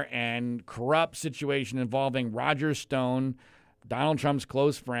bizarre and corrupt situation involving Roger Stone, Donald Trump's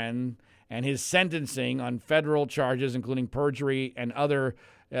close friend, and his sentencing on federal charges, including perjury and other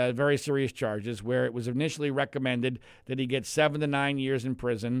very serious charges, where it was initially recommended that he get 7 to 9 years in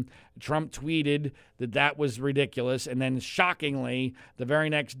prison. Trump tweeted that was ridiculous, and then shockingly, the very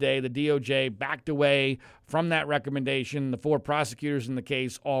next day, the DOJ backed away from that recommendation. The 4 prosecutors in the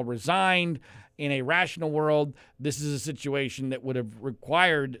case all resigned. In a rational world, this is a situation that would have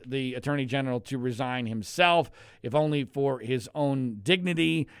required the Attorney General to resign himself, if only for his own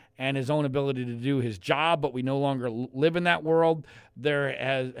dignity and his own ability to do his job, but we no longer live in that world. There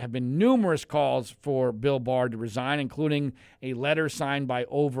have been numerous calls for Bill Barr to resign, including a letter signed by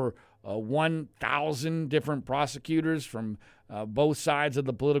over 1,000 different prosecutors from both sides of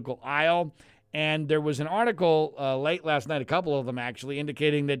the political aisle. And there was an article late last night, a couple of them actually,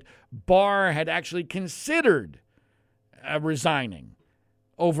 indicating that Barr had actually considered resigning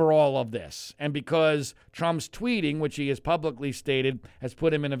over all of this. And because Trump's tweeting, which he has publicly stated, has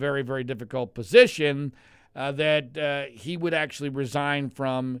put him in a very, very difficult position, that he would actually resign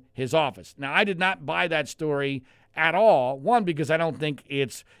from his office. Now, I did not buy that story at all. One, because I don't think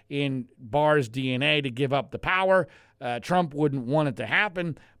it's in Barr's DNA to give up the power. Trump wouldn't want it to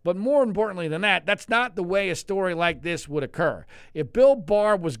happen. But more importantly than that, that's not the way a story like this would occur. If Bill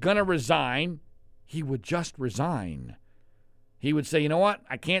Barr was going to resign, he would just resign. He would say, you know what,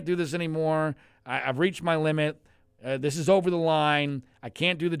 I can't do this anymore. I've reached my limit. This is over the line. I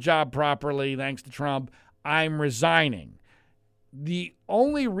can't do the job properly thanks to Trump. I'm resigning. The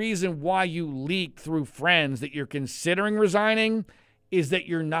only reason why you leak through friends that you're considering resigning is that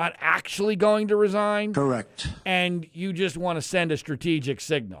you're not actually going to resign. Correct. And you just want to send a strategic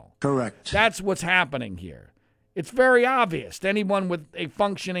signal. Correct. That's what's happening here. It's very obvious to anyone with a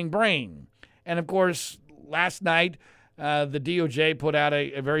functioning brain. And, of course, last night, the DOJ put out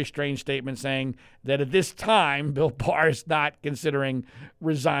a very strange statement saying that at this time, Bill Barr is not considering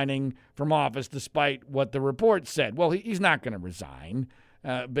resigning from office, despite what the report said. Well, he's not going to resign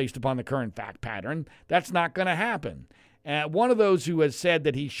based upon the current fact pattern. That's not going to happen. One of those who has said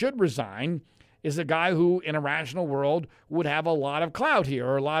that he should resign is a guy who, in a rational world, would have a lot of clout here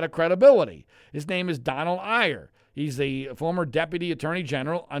or a lot of credibility. His name is Donald Iyer. He's the former Deputy Attorney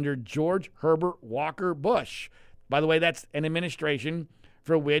General under George Herbert Walker Bush. By the way, that's an administration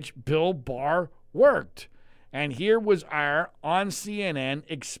for which Bill Barr worked. And here was Iyer on CNN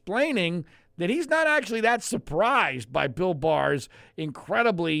explaining that he's not actually that surprised by Bill Barr's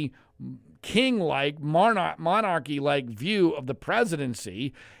incredibly king-like, monarchy-like view of the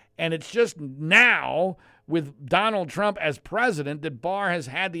presidency. And it's just now, with Donald Trump as president, that Barr has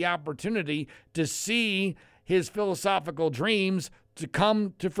had the opportunity to see his philosophical dreams to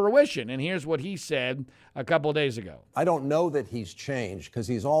come to fruition. And here's what he said a couple of days ago. I don't know that he's changed, because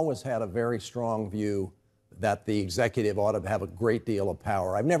he's always had a very strong view that the executive ought to have a great deal of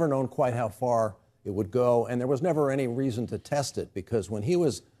power. I've never known quite how far it would go, and there was never any reason to test it, because when he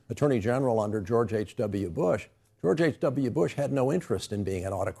was Attorney General under George H.W. Bush, George H.W. Bush had no interest in being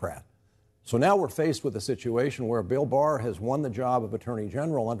an autocrat. So now we're faced with a situation where Bill Barr has won the job of Attorney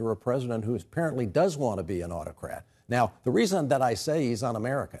General under a president who apparently does want to be an autocrat. Now, the reason that I say he's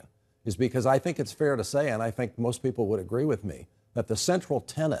un-American is because I think it's fair to say, and I think most people would agree with me, that the central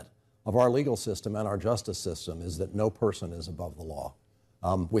tenet of our legal system and our justice system is that no person is above the law.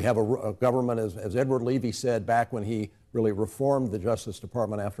 We have a government, as Edward Levy said back when he really reformed the Justice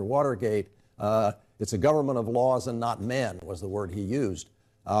Department after Watergate, it's a government of laws and not men, was the word he used.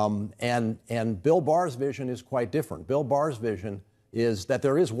 And Bill Barr's vision is quite different. Bill Barr's vision is that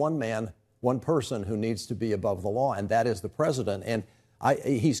there is one man, one person who needs to be above the law, and that is the president. And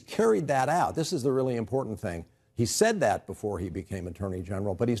he's carried that out. This is the really important thing. He said that before he became Attorney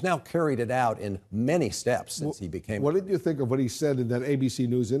General, but he's now carried it out in many steps since he became. What did you think of what he said in that ABC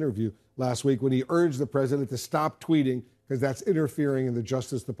News interview last week when he urged the president to stop tweeting because that's interfering in the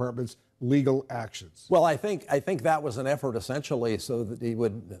Justice Department's legal actions. Well, I think that was an effort essentially so that he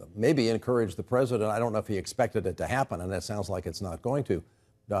would maybe encourage the president. I don't know if he expected it to happen, and that sounds like it's not going to.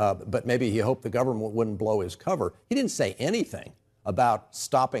 But maybe he hoped the government wouldn't blow his cover. He didn't say anything about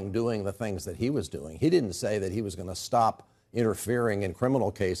stopping doing the things that he was doing. He didn't say that he was going to stop interfering in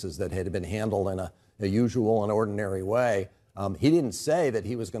criminal cases that had been handled in a usual and ordinary way. He didn't say that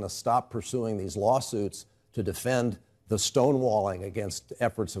he was going to stop pursuing these lawsuits to defend the stonewalling against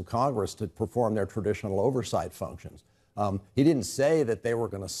efforts of Congress to perform their traditional oversight functions. He didn't say that they were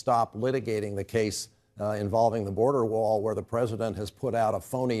going to stop litigating the case involving the border wall, where the president has put out a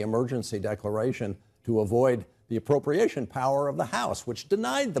phony emergency declaration to avoid the appropriation power of the House, which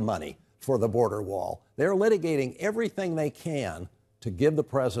denied the money for the border wall. They're litigating everything they can to give the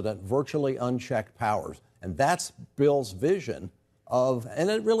president virtually unchecked powers. And that's Bill's vision of, and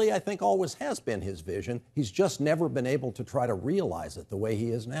it really, I think, always has been his vision. He's just never been able to try to realize it the way he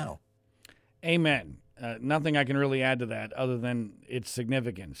is now. Amen. Nothing I can really add to that other than its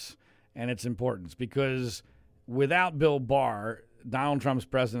significance and its importance, because without Bill Barr, Donald Trump's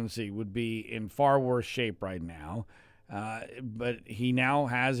presidency would be in far worse shape right now. But he now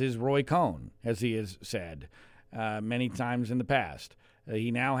has his Roy Cohn, as he has said many times in the past.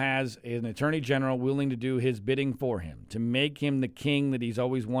 He now has an attorney general willing to do his bidding for him, to make him the king that he's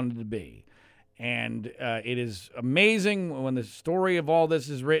always wanted to be. And it is amazing when the story of all this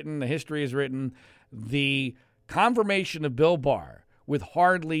is written, the history is written, the confirmation of Bill Barr with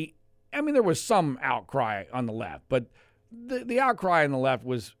hardly, I mean, there was some outcry on the left, but the outcry on the left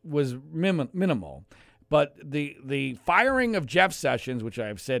was minimal. But the firing of Jeff Sessions, which I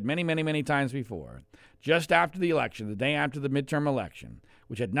have said many, many, many times before, just after the election, the day after the midterm election,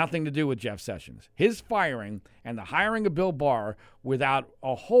 which had nothing to do with Jeff Sessions, his firing and the hiring of Bill Barr without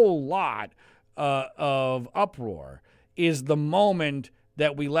a whole lot of uproar is the moment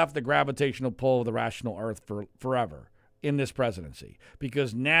that we left the gravitational pull of the rational earth forever in this presidency.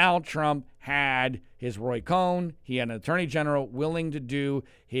 Because now Trump had his Roy Cohn, he had an attorney general willing to do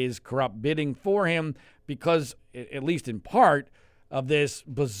his corrupt bidding for him because, at least in part, of this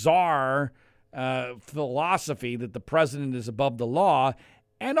bizarre philosophy that the president is above the law.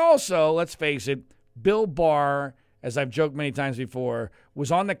 And also, let's face it, Bill Barr, as I've joked many times before,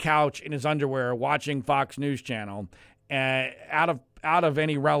 was on the couch in his underwear watching Fox News Channel out of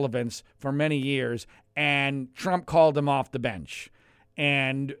any relevance for many years, and Trump called him off the bench.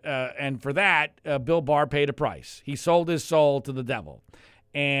 And for that, Bill Barr paid a price. He sold his soul to the devil.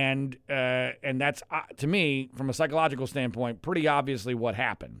 And that's, to me, from a psychological standpoint, pretty obviously what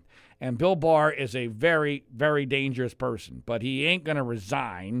happened. And Bill Barr is a very, very dangerous person, but he ain't going to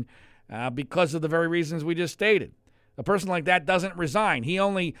resign because of the very reasons we just stated. A person like that doesn't resign. He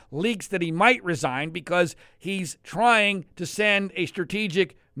only leaks that he might resign because he's trying to send a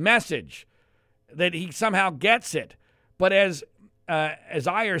strategic message that he somehow gets it. But as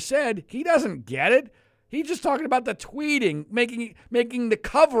Iyer said, he doesn't get it. He's just talking about the tweeting, making the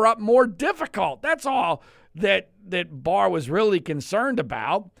cover-up more difficult. That's all that Barr was really concerned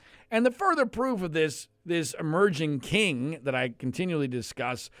about. And the further proof of this emerging king that I continually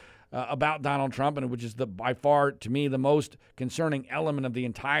discuss about Donald Trump, and which is by far, to me, the most concerning element of the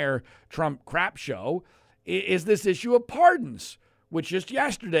entire Trump crap show, is this issue of pardons, which just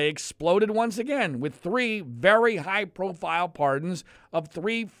yesterday exploded once again with 3 very high-profile pardons of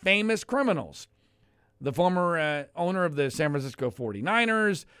 3 famous criminals. The former owner of the San Francisco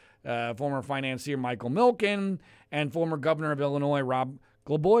 49ers, former financier Michael Milken, and former governor of Illinois Rod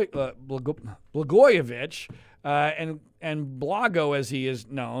Blagojevich, and Blago, as he is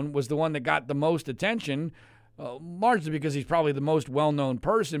known, was the one that got the most attention, largely because he's probably the most well-known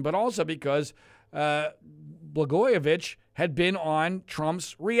person, but also because Blagojevich had been on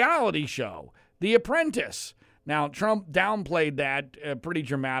Trump's reality show, The Apprentice. Now, Trump downplayed that pretty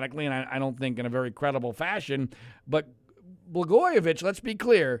dramatically, and I don't think in a very credible fashion, but Blagojevich, let's be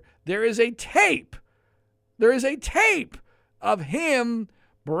clear, there is a tape of him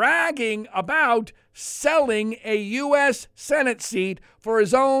bragging about selling a U.S. Senate seat for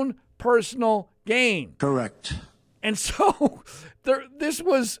his own personal gain. Correct. And so this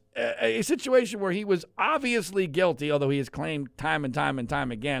was a situation where he was obviously guilty, although he has claimed time and time and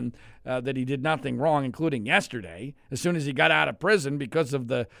time again that he did nothing wrong, including yesterday. As soon as he got out of prison because of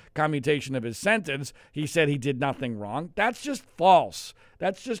the commutation of his sentence, he said he did nothing wrong. That's just false.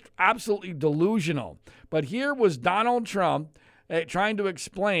 That's just absolutely delusional. But here was Donald Trump trying to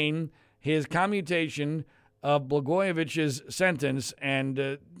explain his commutation of Blagojevich's sentence,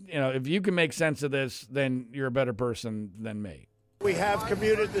 and if you can make sense of this, then you're a better person than me. We have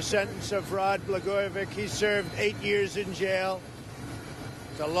commuted the sentence of Rod Blagojevich. He served 8 years in jail.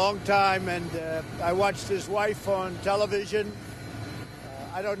 It's a long time, and I watched his wife on television.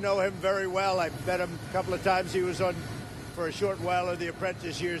 I don't know him very well. I met him a couple of times. He was on for a short while on The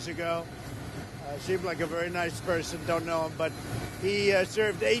Apprentice years ago. Seemed like a very nice person. Don't know him, but he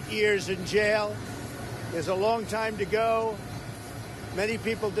served 8 years in jail. There's a long time to go. Many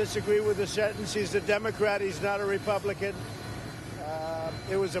people disagree with the sentence. He's a Democrat. He's not a Republican.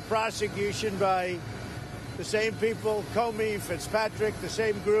 It was a prosecution by the same people, Comey, Fitzpatrick, the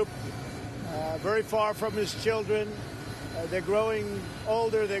same group, very far from his children. They're growing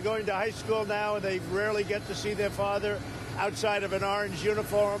older. They're going to high school now, and they rarely get to see their father outside of an orange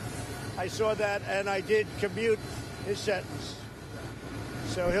uniform. I saw that, and I did commute his sentence.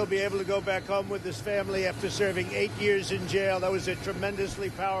 So he'll be able to go back home with his family after serving 8 years in jail. That was a tremendously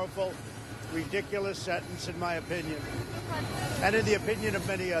powerful, ridiculous sentence, in my opinion. And in the opinion of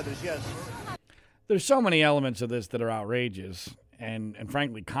many others, yes. There's so many elements of this that are outrageous and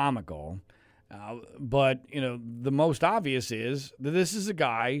frankly comical. But, you know, the most obvious is that this is a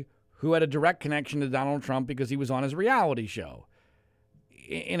guy who had a direct connection to Donald Trump because he was on his reality show.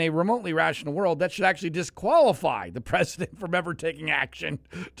 In a remotely rational world, that should actually disqualify the president from ever taking action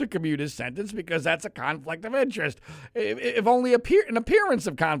to commute his sentence because that's a conflict of interest, if only an appearance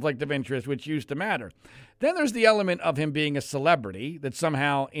of conflict of interest, which used to matter. Then there's the element of him being a celebrity that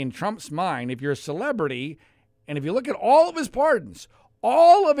somehow, in Trump's mind, if you're a celebrity, and if you look at all of his pardons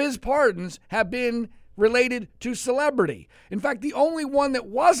have been related to celebrity. In fact, the only one that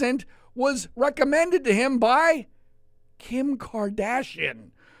wasn't was recommended to him by Kim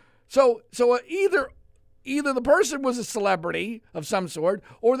Kardashian. So either the person was a celebrity of some sort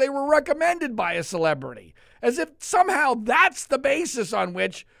or they were recommended by a celebrity, as if somehow that's the basis on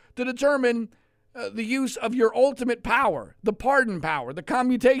which to determine the use of your ultimate power, the pardon power, the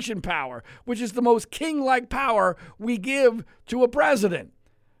commutation power, which is the most king-like power we give to a president.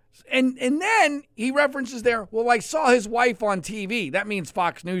 And then he references there, well, I saw his wife on TV. That means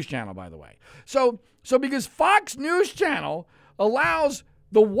Fox News Channel, by the way. So because Fox News Channel allows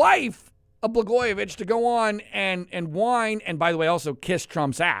the wife of Blagojevich to go on and whine, and by the way, also kiss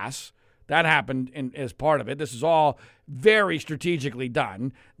Trump's ass. That happened as part of it. This is all very strategically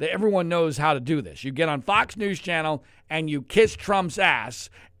done. That everyone knows how to do this. You get on Fox News Channel and you kiss Trump's ass,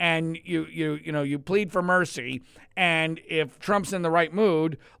 and you plead for mercy. And if Trump's in the right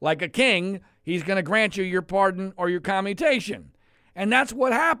mood, like a king, he's going to grant you your pardon or your commutation. And that's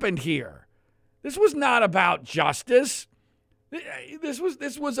what happened here. This was not about justice. This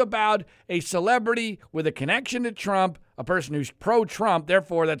was about a celebrity with a connection to Trump, a person who's pro-Trump.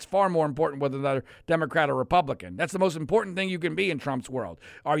 Therefore, that's far more important whether they're Democrat or Republican. That's the most important thing you can be in Trump's world.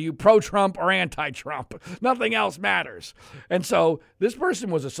 Are you pro-Trump or anti-Trump? Nothing else matters. And so this person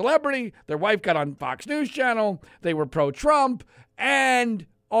was a celebrity. Their wife got on Fox News Channel. They were pro-Trump. And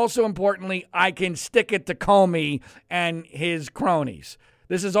also importantly, I can stick it to Comey and his cronies.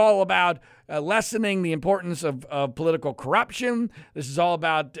 This is all about lessening the importance of political corruption. This is all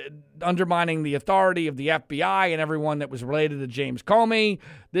about undermining the authority of the FBI and everyone that was related to James Comey.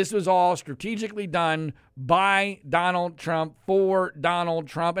 This was all strategically done by Donald Trump for Donald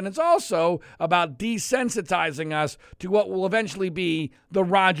Trump. And it's also about desensitizing us to what will eventually be the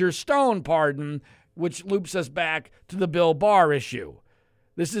Roger Stone pardon, which loops us back to the Bill Barr issue.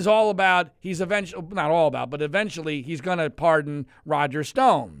 This is all about, eventually he's going to pardon Roger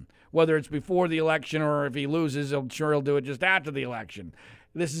Stone. Whether it's before the election or if he loses, I'm sure he'll do it just after the election.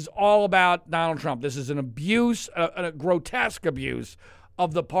 This is all about Donald Trump. This is an abuse, a grotesque abuse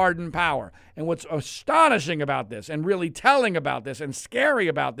of the pardon power. And what's astonishing about this and really telling about this and scary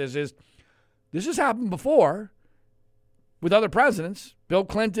about this is this has happened before with other presidents. Bill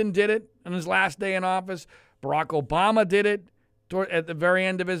Clinton did it on his last day in office. Barack Obama did it at the very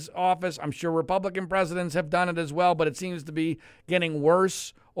end of his office. I'm sure Republican presidents have done it as well, but it seems to be getting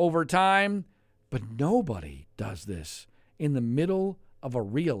worse over time. But nobody does this in the middle of a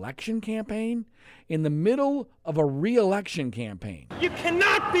re-election campaign. In the middle of a re-election campaign. You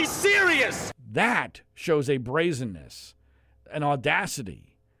cannot be serious! That shows a brazenness, an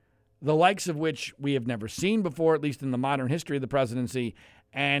audacity, the likes of which we have never seen before, at least in the modern history of the presidency.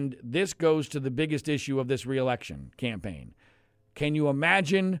 And this goes to the biggest issue of this re-election campaign. Can you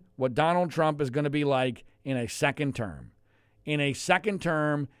imagine what Donald Trump is going to be like in a second term? In a second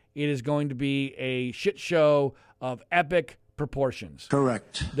term, it is going to be a shit show of epic proportions.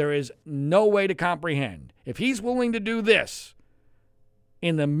 Correct. There is no way to comprehend. If he's willing to do this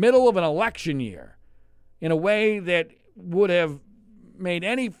in the middle of an election year in a way that would have made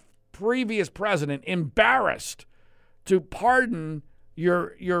any previous president embarrassed to pardon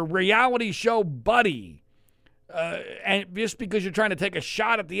your reality show buddy, and just because you're trying to take a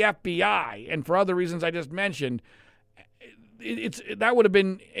shot at the FBI and for other reasons I just mentioned, that would have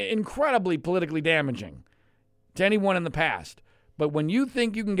been incredibly politically damaging to anyone in the past. But when you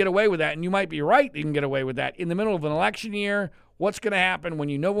think you can get away with that, and you might be right, you can get away with that in the middle of an election year, what's going to happen when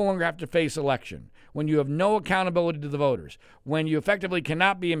you no longer have to face election, when you have no accountability to the voters, when you effectively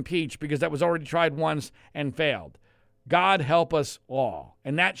cannot be impeached because that was already tried once and failed? God help us all.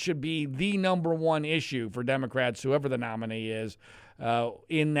 And that should be the number one issue for Democrats, whoever the nominee is,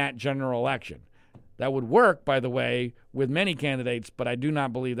 in that general election. That would work, by the way, with many candidates, but I do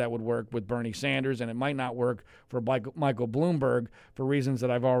not believe that would work with Bernie Sanders, and it might not work for Michael Bloomberg for reasons that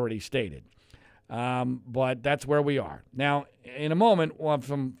I've already stated. But that's where we are. Now, in a moment, we'll have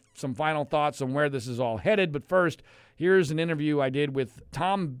some final thoughts on where this is all headed. But first, here's an interview I did with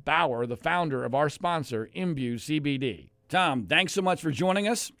Tom Bauer, the founder of our sponsor, Imbue CBD. Tom, thanks so much for joining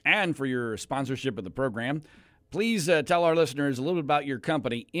us and for your sponsorship of the program. Please tell our listeners a little bit about your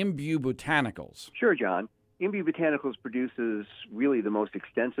company, Imbue Botanicals. Sure, John. Imbue Botanicals produces really the most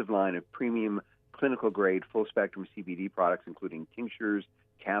extensive line of premium clinical-grade full-spectrum CBD products, including tinctures,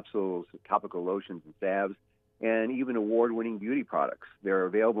 capsules, topical lotions and salves, and even award-winning beauty products. They're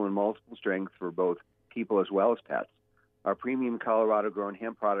available in multiple strengths for both people as well as pets. Our premium Colorado-grown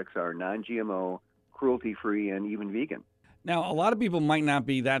hemp products are non-GMO, cruelty-free, and even vegan. Now, a lot of people might not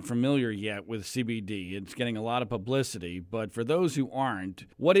be that familiar yet with CBD. It's getting a lot of publicity, but for those who aren't,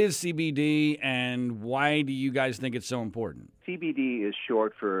 what is CBD and why do you guys think it's so important? CBD is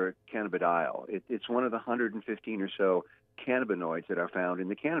short for cannabidiol. It's one of the 115 or so cannabinoids that are found in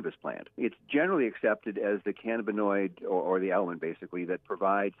the cannabis plant. It's generally accepted as the cannabinoid or the element, basically, that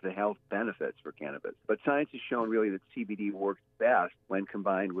provides the health benefits for cannabis. But science has shown really that CBD works best when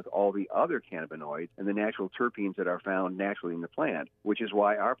combined with all the other cannabinoids and the natural terpenes that are found naturally in the plant, which is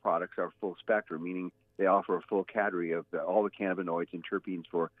why our products are full spectrum, meaning they offer a full category of all the cannabinoids and terpenes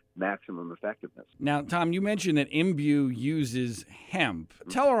for maximum effectiveness. Now, Tom, you mentioned that Imbue uses hemp.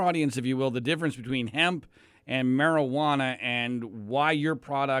 Tell our audience, if you will, the difference between hemp and marijuana and why your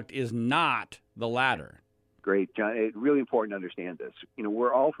product is not the latter. Great, John. It's really important to understand this.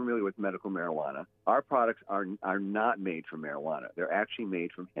 We're all familiar with medical marijuana. Our products are not made from marijuana. They're actually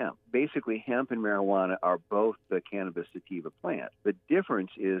made from hemp. Basically, hemp and marijuana are both the cannabis sativa plant. The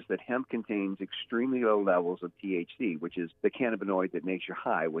difference is that hemp contains extremely low levels of THC, which is the cannabinoid that makes you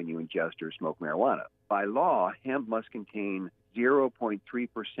high when you ingest or smoke marijuana. By law, hemp must contain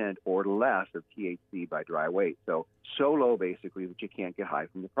 0.3% or less of THC by dry weight. So low, basically, that you can't get high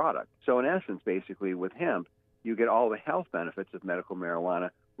from the product. So in essence, basically, with hemp, you get all the health benefits of medical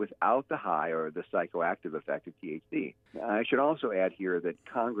marijuana without the high or the psychoactive effect of THC. Now, I should also add here that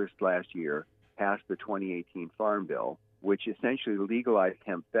Congress last year passed the 2018 Farm Bill, which essentially legalized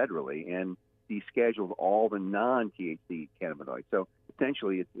hemp federally and descheduled all the non-THC cannabinoids. So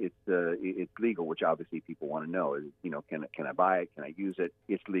essentially, it's legal, which obviously people want to know. Can I buy it? Can I use it?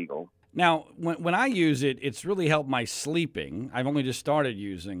 It's legal. Now, when I use it, it's really helped my sleeping. I've only just started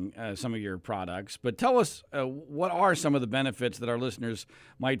using some of your products, but tell us what are some of the benefits that our listeners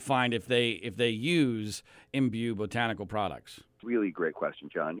might find if they use Imbue Botanical products? Really great question,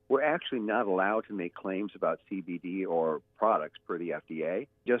 John. We're actually not allowed to make claims about CBD or products per the FDA.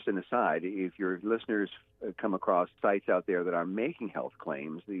 Just an aside, if your listeners come across sites out there that are making health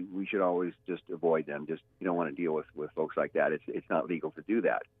claims, we should always just avoid them. You don't want to deal with folks like that. It's not legal to do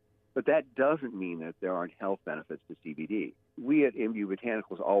that. But that doesn't mean that there aren't health benefits to CBD. We at Imbue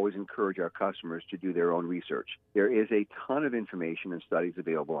Botanicals always encourage our customers to do their own research. There is a ton of information and studies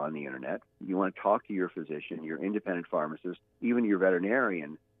available on the internet. You want to talk to your physician, your independent pharmacist, even your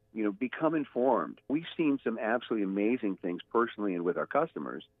veterinarian. Become informed. We've seen some absolutely amazing things personally and with our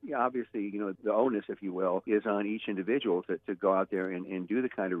customers. Obviously, the onus, if you will, is on each individual to go out there and do the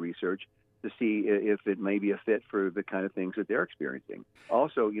kind of research to see if it may be a fit for the kind of things that they're experiencing.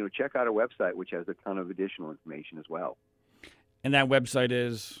 Also, check out our website, which has a ton of additional information as well. And that website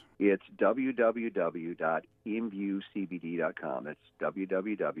is? It's www.imbuecbd.com. That's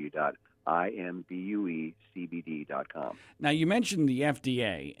www.imbuecbd.com. Now, you mentioned the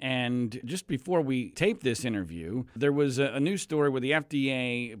FDA, and just before we taped this interview, there was a news story where the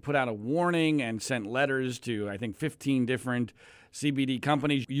FDA put out a warning and sent letters to, I think, 15 different CBD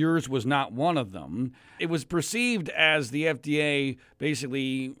companies. Yours was not one of them. It was perceived as the FDA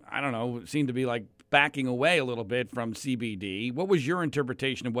basically, seemed to be like backing away a little bit from CBD. What was your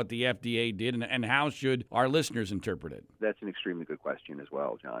interpretation of what the FDA did, and how should our listeners interpret it? That's an extremely good question as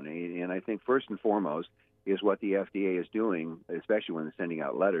well, John. And I think first and foremost, is what the FDA is doing, especially when they're sending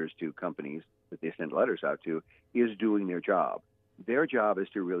out letters to companies that they send letters out to, is doing their job. Their job is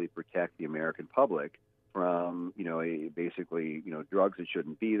to really protect the American public from, basically, drugs that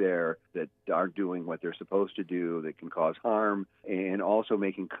shouldn't be there, that aren't doing what they're supposed to do, that can cause harm, and also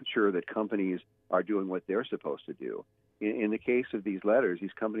making sure that companies are doing what they're supposed to do. In the case of these letters,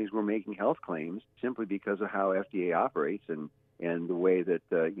 these companies were making health claims simply because of how FDA operates and the way that,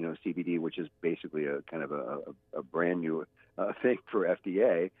 CBD, which is basically a kind of a brand new thing for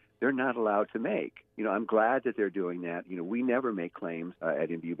FDA, they're not allowed to make. I'm glad that they're doing that. We never make claims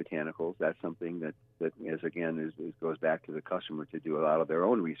at Imbue Botanicals. That's something that goes back to the customer to do a lot of their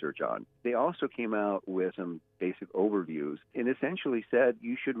own research on. They also came out with some basic overviews and essentially said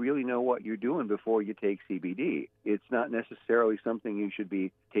you should really know what you're doing before you take CBD. It's not necessarily something you should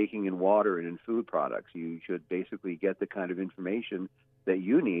be taking in water and in food products. You should basically get the kind of information that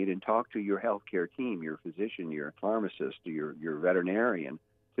you need and talk to your healthcare team, your physician, your pharmacist, your veterinarian,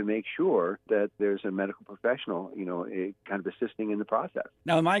 to make sure that there's a medical professional, kind of assisting in the process.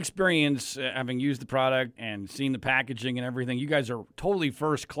 Now, in my experience, having used the product and seen the packaging and everything, you guys are totally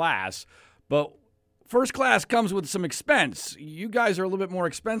first class, but first class comes with some expense. You guys are a little bit more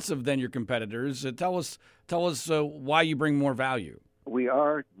expensive than your competitors. Tell us why you bring more value. We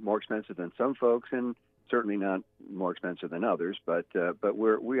are more expensive than some folks, and certainly not more expensive than others, but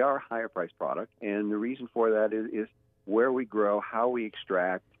we are a higher priced product, and the reason for that is where we grow, how we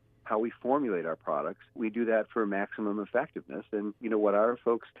extract, how we formulate our products. We do that for maximum effectiveness. And, what our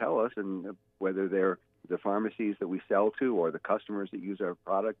folks tell us, and whether they're the pharmacies that we sell to or the customers that use our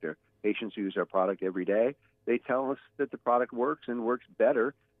product or patients who use our product every day, they tell us that the product works and works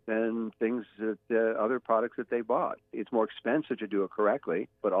better than things that other products that they bought. It's more expensive to do it correctly,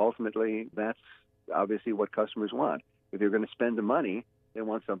 but ultimately that's obviously what customers want. If they're going to spend the money, they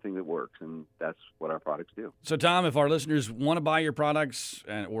want something that works, and that's what our products do. So, Tom, if our listeners want to buy your products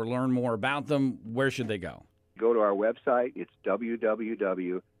or learn more about them, where should they go? Go to our website. It's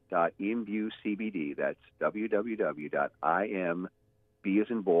www.imbuecbd. That's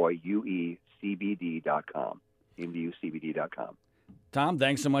www.imbuecbd.com. imbuecbd.com. Tom,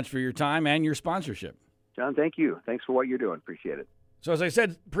 thanks so much for your time and your sponsorship. John, thank you. Thanks for what you're doing. Appreciate it. So as I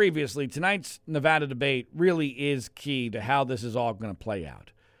said previously, tonight's Nevada debate really is key to how this is all going to play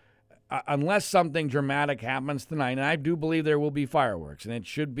out. Unless something dramatic happens tonight, and I do believe there will be fireworks, and it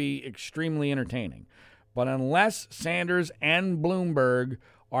should be extremely entertaining, but unless Sanders and Bloomberg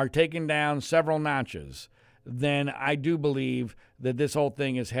are taken down several notches, then I do believe that this whole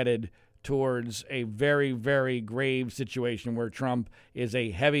thing is headed towards a very, very grave situation where Trump is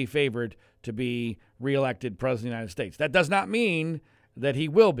a heavy favorite to be reelected president of the United States. That does not mean that he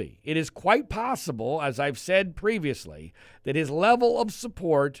will be. It is quite possible, as I've said previously, that his level of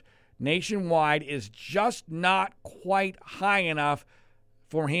support nationwide is just not quite high enough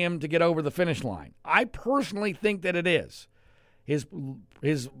for him to get over the finish line. I personally think that it is. His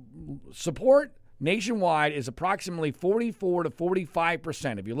support nationwide is approximately 44 to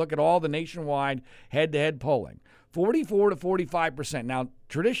 45%. If you look at all the nationwide head-to-head polling, 44 to 45%. Now,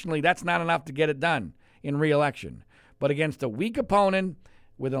 traditionally, that's not enough to get it done in re-election. But against a weak opponent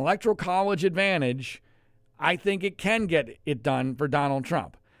with an electoral college advantage, I think it can get it done for Donald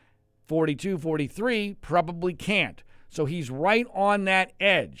Trump. 42, 43 probably can't. So he's right on that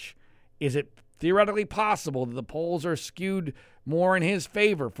edge. Is it theoretically possible that the polls are skewed more in his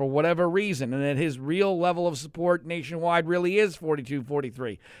favor for whatever reason and that his real level of support nationwide really is 42,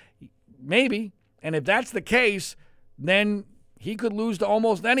 43? Maybe. And if that's the case, then he could lose to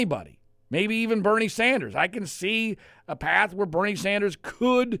almost anybody, maybe even Bernie Sanders. I can see a path where Bernie Sanders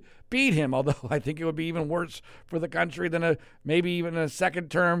could beat him, although I think it would be even worse for the country than maybe even a second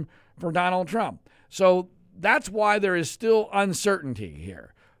term for Donald Trump. So that's why there is still uncertainty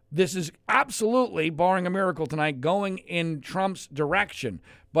here. This is absolutely, barring a miracle tonight, going in Trump's direction.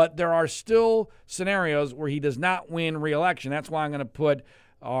 But there are still scenarios where he does not win re-election. That's why I'm going to put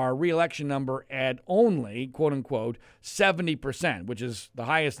our re-election number at only, quote-unquote, 70%, which is the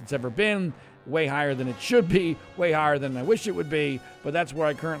highest it's ever been, way higher than it should be, way higher than I wish it would be, but that's where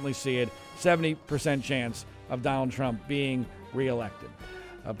I currently see it, 70% chance of Donald Trump being re-elected.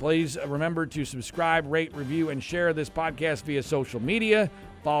 Please remember to subscribe, rate, review, and share this podcast via social media.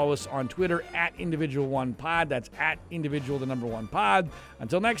 Follow us on Twitter at Individual1Pod. That's at Individual1Pod.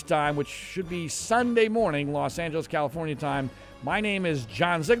 Until next time, which should be Sunday morning, Los Angeles, California time, my name is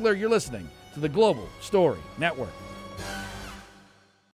John Ziegler. You're listening to the Global Story Network.